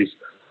MSPs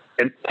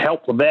and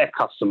help their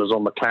customers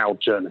on the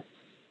cloud journey.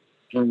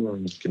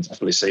 Can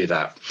definitely see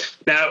that.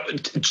 Now,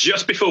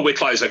 just before we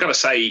close, I've got to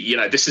say,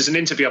 this is an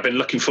interview I've been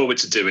looking forward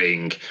to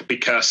doing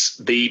because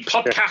the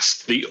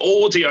podcast, the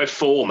audio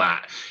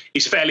format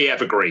is fairly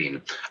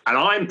evergreen. And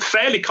I'm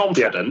fairly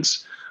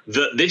confident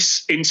that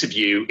this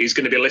interview is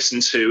going to be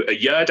listened to a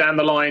year down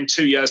the line,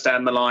 2 years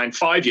down the line,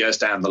 5 years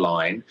down the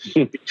line,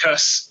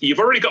 because you've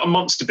already got a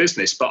monster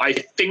business. But I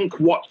think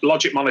what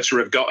LogicMonitor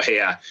have got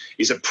here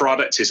is a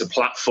product, is a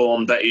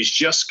platform that is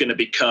just going to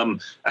become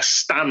a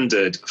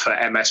standard for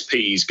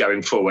MSPs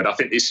going forward. I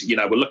think this,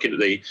 we're looking at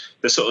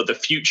the sort of the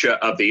future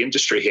of the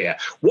industry here.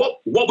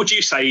 What would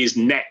you say is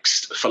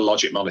next for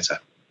LogicMonitor?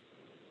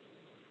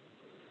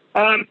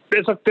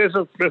 There's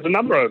a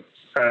number of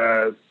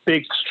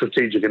big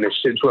strategic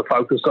initiatives we're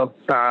focused on,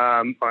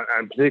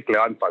 and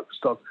particularly I'm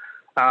focused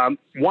on.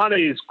 One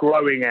is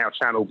growing our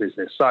channel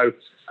business. So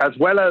as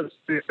well as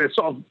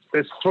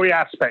there's three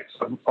aspects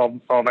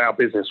of our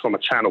business from a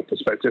channel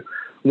perspective.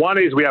 One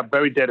is we have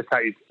very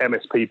dedicated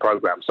MSP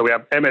programs. So we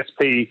have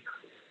MSP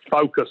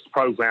focused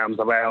programs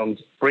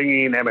around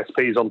bringing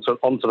MSPs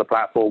onto the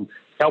platform,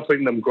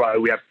 helping them grow.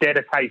 We have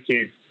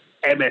dedicated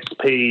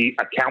MSP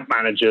account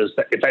managers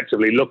that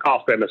effectively look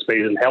after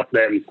MSPs and help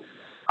them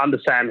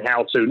understand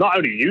how to not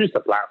only use the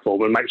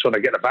platform and make sure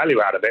they get the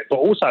value out of it, but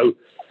also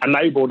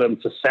enable them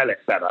to sell it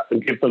better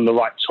and give them the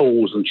right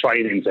tools and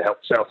training to help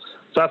sell.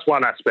 So that's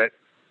one aspect.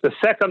 The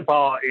second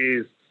part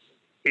is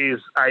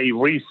a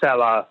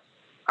reseller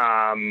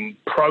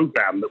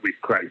program that we've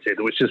created,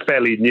 which is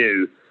fairly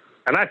new.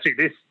 And actually,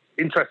 this,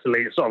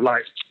 interestingly, it's sort of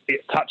like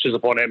it touches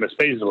upon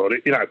MSPs a lot.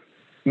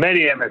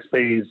 Many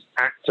MSPs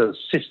act as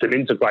system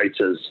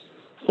integrators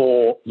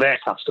for their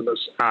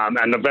customers,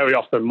 and very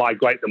often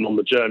migrate them on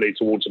the journey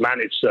towards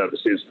managed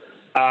services.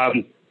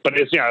 But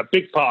there's a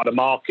big part of the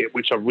market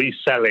which are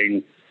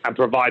reselling and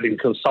providing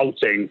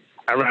consulting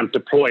around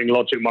deploying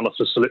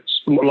LogicMonitor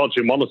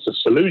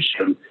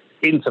solution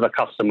into the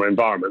customer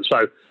environment.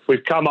 So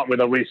we've come up with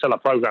a reseller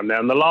program there.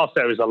 And the last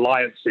area is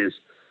alliances,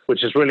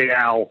 which is really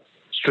our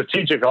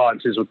strategic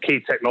alliances with key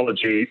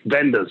technology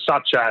vendors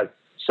such as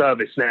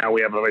ServiceNow.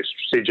 We have a very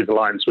strategic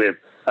alliance with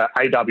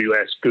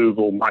AWS,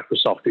 Google,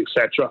 Microsoft,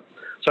 etc.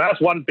 So that's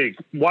one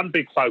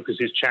big focus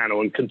is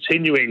channel, and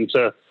continuing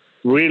to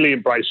really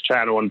embrace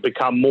channel and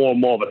become more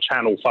and more of a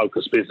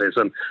channel-focused business.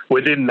 And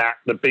within that,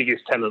 the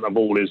biggest tenet of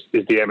all is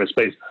the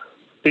MSPs.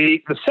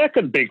 The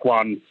second big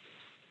one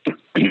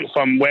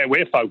from where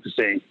we're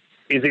focusing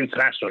is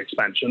international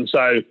expansion.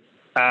 So,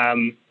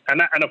 and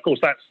of course,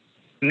 that's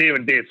near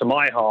and dear to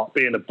my heart,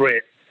 being a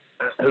Brit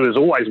who has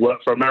always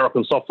worked for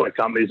American software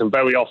companies and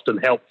very often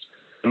helped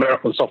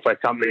American software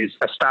companies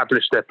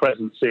establish their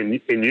presence in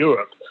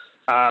Europe.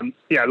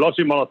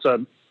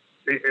 LogicMonitor,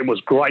 it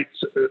was great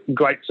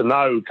to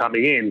know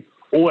coming in,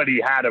 already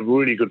had a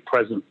really good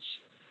presence,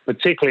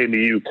 particularly in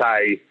the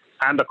UK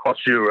and across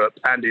Europe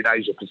and in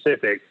Asia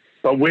Pacific.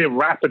 But we're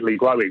rapidly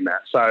growing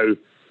that. So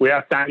we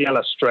have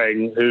Daniela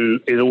Streng, who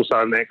is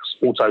also an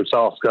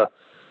ex-Autotasker,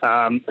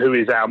 who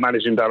is our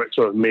managing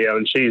director of MEO,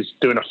 and she's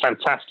doing a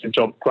fantastic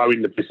job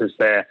growing the business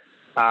there,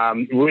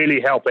 really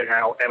helping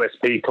our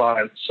MSP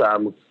clients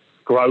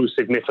grow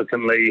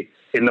significantly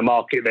in the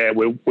market there.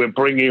 We're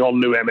bringing on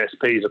new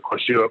MSPs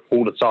across Europe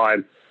all the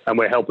time, and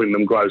we're helping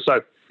them grow.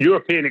 So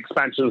European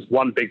expansion is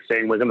one big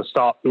thing.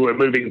 We're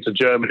moving into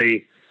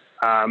Germany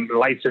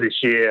later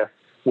this year.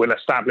 We'll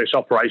establish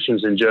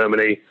operations in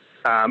Germany,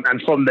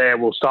 and from there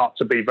we'll start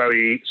to be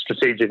very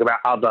strategic about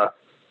other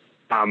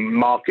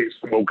markets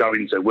that we'll go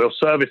into. We'll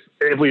service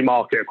every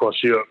market across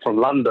Europe from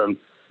London,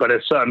 but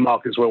there's certain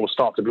markets where we'll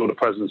start to build a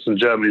presence, and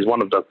Germany is one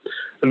of them.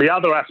 And the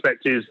other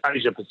aspect is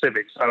Asia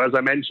Pacific. So as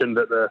I mentioned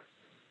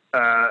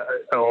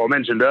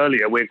mentioned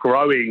earlier, we're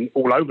growing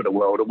all over the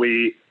world.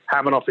 We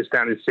have an office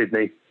down in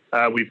Sydney.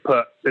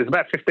 There's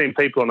about 15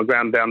 people on the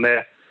ground down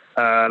there.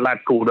 A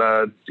lad called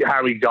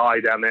Harry Guy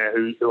down there,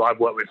 who I've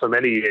worked with for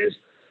many years,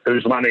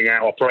 who's running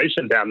our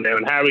operation down there.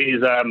 And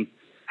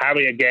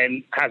Harry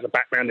again has a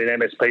background in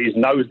MSPs,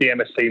 knows the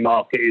MSP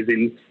market,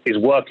 is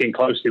working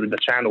closely with the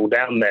channel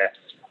down there.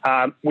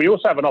 We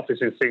also have an office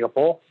in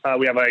Singapore.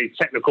 We have a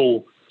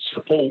technical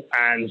support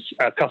and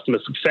customer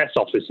success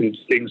office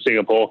in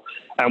Singapore,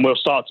 and we'll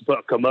start to put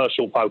a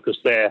commercial focus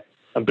there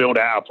and build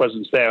out our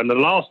presence there. And the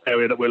last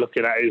area that we're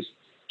looking at is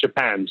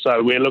Japan.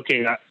 So we're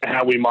looking at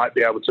how we might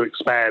be able to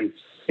expand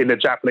in the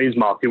Japanese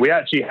market. We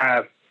actually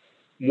have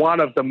one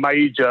of the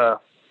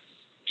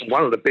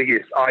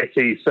biggest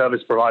IT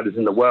service providers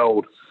in the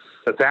world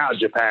that's out of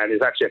Japan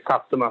is actually a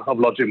customer of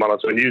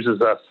LogicMonitor and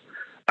uses us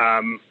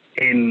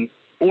in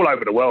all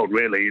over the world,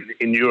 really,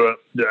 in Europe,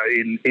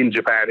 in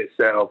Japan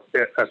itself,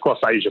 across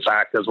Asia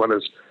Pac, as well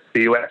as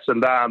the US.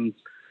 And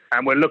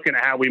we're looking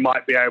at how we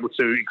might be able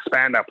to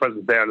expand our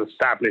presence there and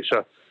establish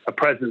a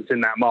presence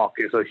in that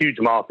market. It's a huge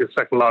market,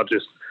 second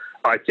largest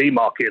IT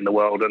market in the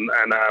world, and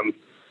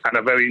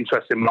a very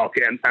interesting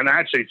market. And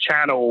actually,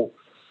 channel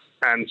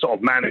and sort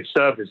of managed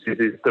services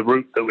is the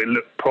route that we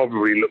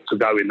probably look to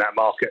go in that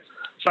market.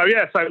 So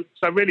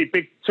really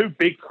two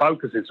big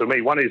focuses for me.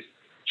 One is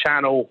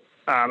channel,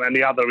 and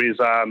the other is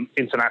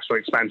international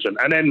expansion.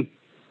 And then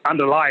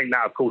underlying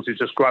that, of course, is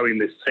just growing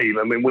this team.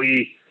 I mean,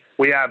 we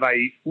have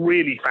a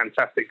really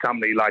fantastic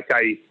company, like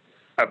a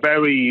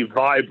very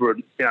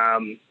vibrant,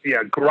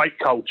 great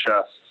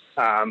culture,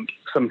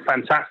 some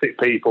fantastic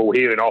people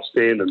here in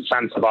Austin and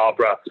Santa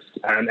Barbara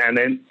and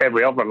then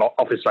every other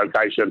office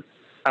location.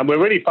 And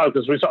we're really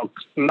focused. We've got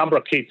a number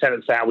of key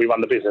tenets to how we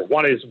run the business.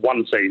 One is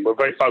one team. We're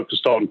very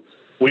focused on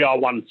we are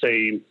one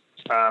team.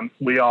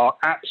 We are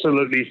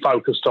absolutely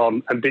focused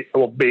on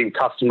being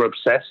customer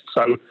obsessed.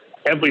 So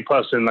every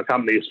person in the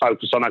company is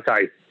focused on,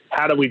 okay,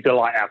 how do we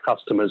delight our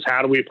customers?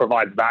 How do we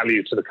provide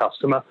value to the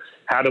customer?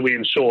 How do we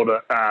ensure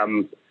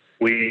that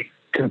we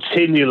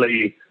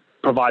continually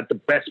provide the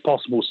best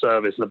possible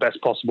service and the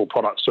best possible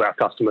products to our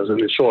customers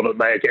and ensure that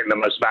they are getting the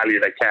most value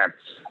they can?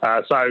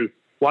 So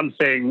one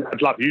thing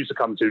I'd love you to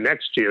come to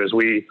next year is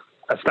we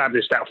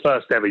established our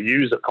first ever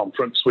user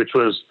conference, which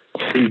was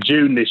in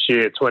June this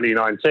year,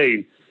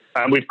 2019.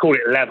 And we've called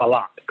it Level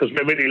Up because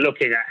we're really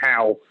looking at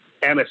how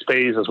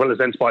MSPs as well as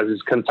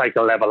enterprises can take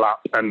a level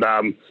up and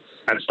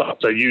start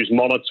to use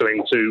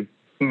monitoring to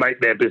make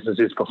their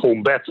businesses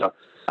perform better.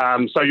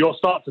 So you'll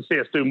start to see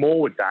us do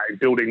more with that in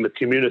building the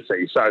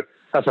community. So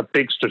that's a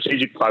big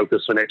strategic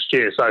focus for next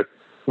year. So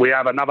we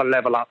have another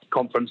Level Up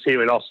conference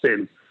here in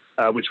Austin,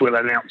 which we'll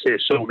announce here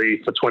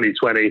shortly for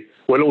 2020.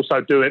 We'll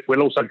also do it.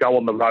 We'll also go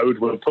on the road.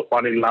 We'll put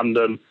one in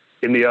London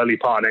in the early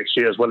part of next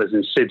year, as well as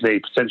in Sydney,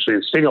 potentially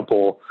in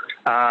Singapore.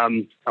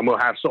 And we'll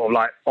have sort of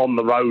like on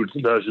the road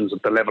versions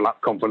of the Level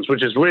Up conference,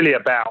 which is really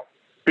about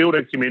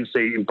building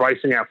community,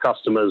 embracing our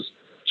customers,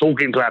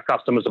 talking to our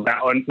customers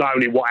about not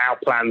only what our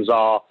plans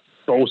are,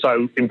 but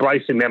also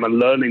embracing them and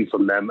learning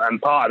from them. And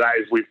part of that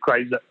is we've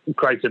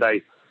created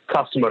a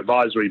customer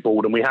advisory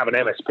board, and we have an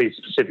MSP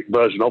specific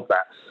version of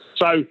that.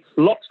 So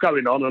lots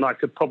going on, and I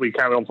could probably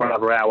carry on for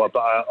another hour, but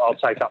I'll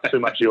take up too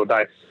much of your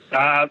day.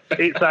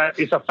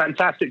 It's a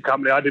fantastic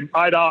company.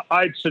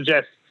 I'd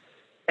suggest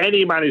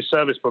any managed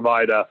service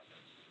provider,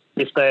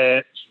 if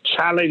they're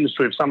challenged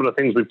with some of the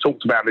things we've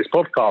talked about in this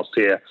podcast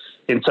here,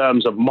 in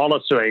terms of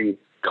monitoring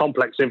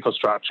complex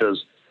infrastructures,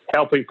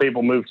 helping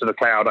people move to the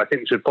cloud, I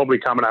think should probably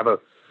come and have a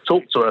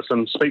talk to us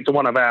and speak to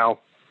one of our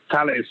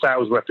talented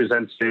sales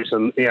representatives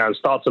and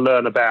start to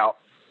learn about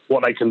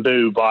what they can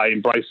do by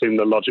embracing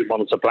the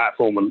LogicMonitor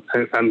platform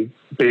and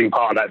being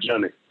part of that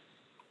journey.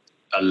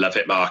 I love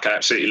it, Mark. I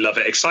absolutely love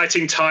it.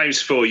 Exciting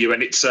times for you,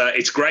 and it's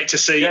great to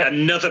see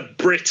another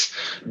Brit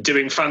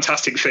doing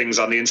fantastic things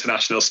on the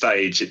international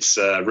stage. It's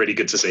really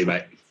good to see,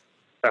 mate.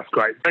 That's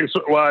great. Thanks.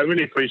 Well, I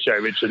really appreciate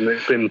it, Richard.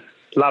 It's been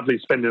lovely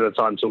spending the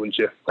time talking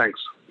to you. Thanks.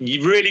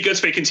 Really good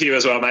speaking to you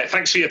as well, mate.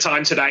 Thanks for your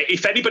time today.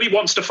 If anybody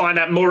wants to find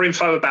out more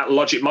info about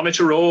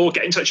LogicMonitor or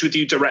get in touch with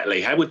you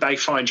directly, how would they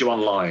find you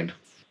online?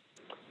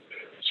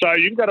 So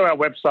you can go to our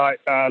website,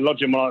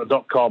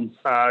 logicmonitor.com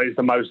is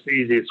the most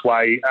easiest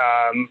way.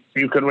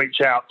 You can reach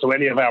out to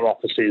any of our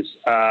offices,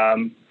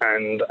 and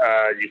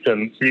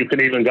you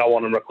can even go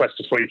on and request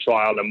a free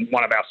trial, and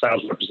one of our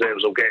sales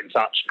representatives will get in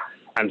touch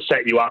and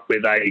set you up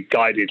with a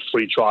guided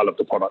free trial of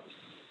the product.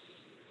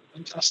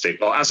 Fantastic.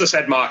 Well, as I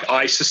said, Mark,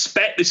 I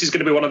suspect this is going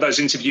to be one of those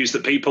interviews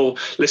that people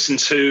listen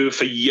to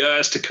for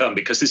years to come,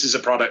 because this is a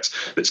product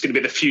that's going to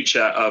be the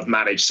future of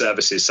managed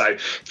services. So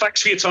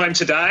thanks for your time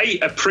today.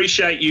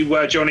 Appreciate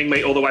you joining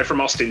me all the way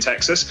from Austin,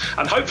 Texas.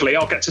 And hopefully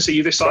I'll get to see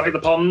you this side of the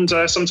pond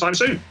sometime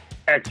soon.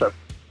 Excellent.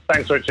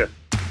 Thanks, Richard.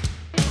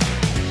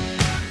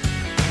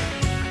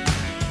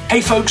 Hey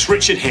folks,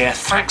 Richard here.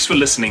 Thanks for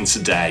listening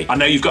today. I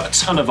know you've got a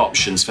ton of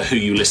options for who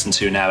you listen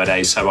to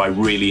nowadays, so I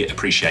really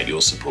appreciate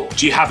your support.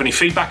 Do you have any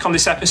feedback on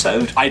this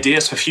episode?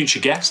 Ideas for future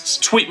guests?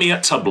 Tweet me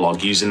at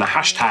Tublog using the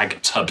hashtag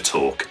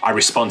TubTalk. I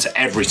respond to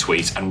every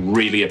tweet and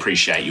really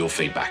appreciate your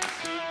feedback.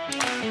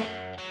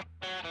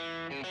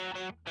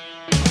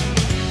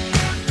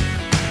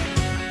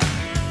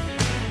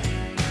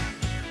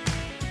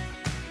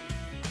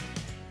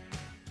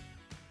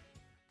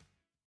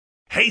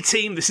 Hey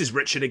team, this is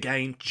Richard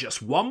again.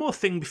 Just one more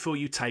thing before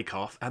you take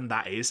off, and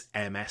that is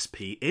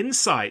MSP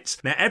Insights.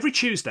 Now, every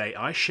Tuesday,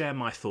 I share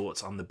my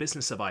thoughts on the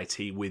business of IT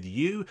with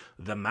you,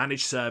 the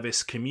managed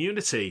service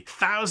community.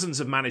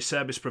 Thousands of managed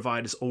service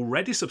providers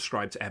already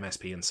subscribe to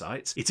MSP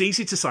Insights. It's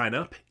easy to sign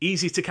up,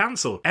 easy to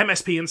cancel.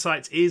 MSP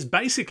Insights is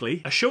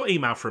basically a short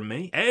email from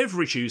me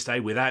every Tuesday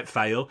without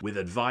fail with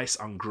advice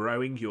on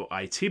growing your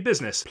IT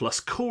business, plus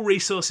cool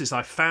resources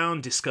I've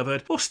found,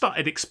 discovered, or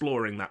started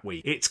exploring that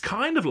week. It's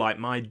kind of like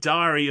my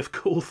diary of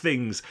cool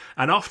things,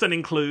 and often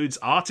includes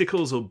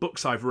articles or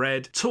books I've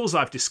read, tools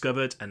I've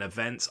discovered, and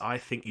events I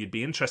think you'd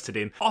be interested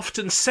in,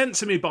 often sent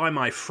to me by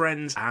my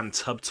friends and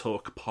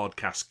TubTalk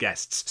podcast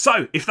guests.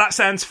 So if that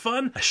sounds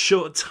fun, a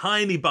short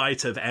tiny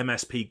bite of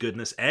MSP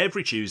goodness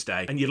every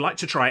Tuesday, and you'd like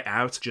to try it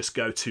out, just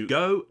go to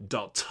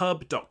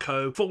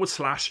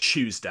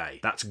go.tub.co/Tuesday.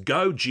 That's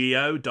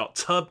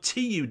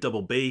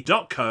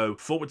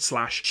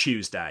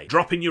go.tub.co/Tuesday.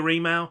 Drop in your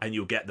email and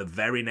you'll get the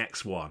very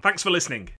next one. Thanks for listening.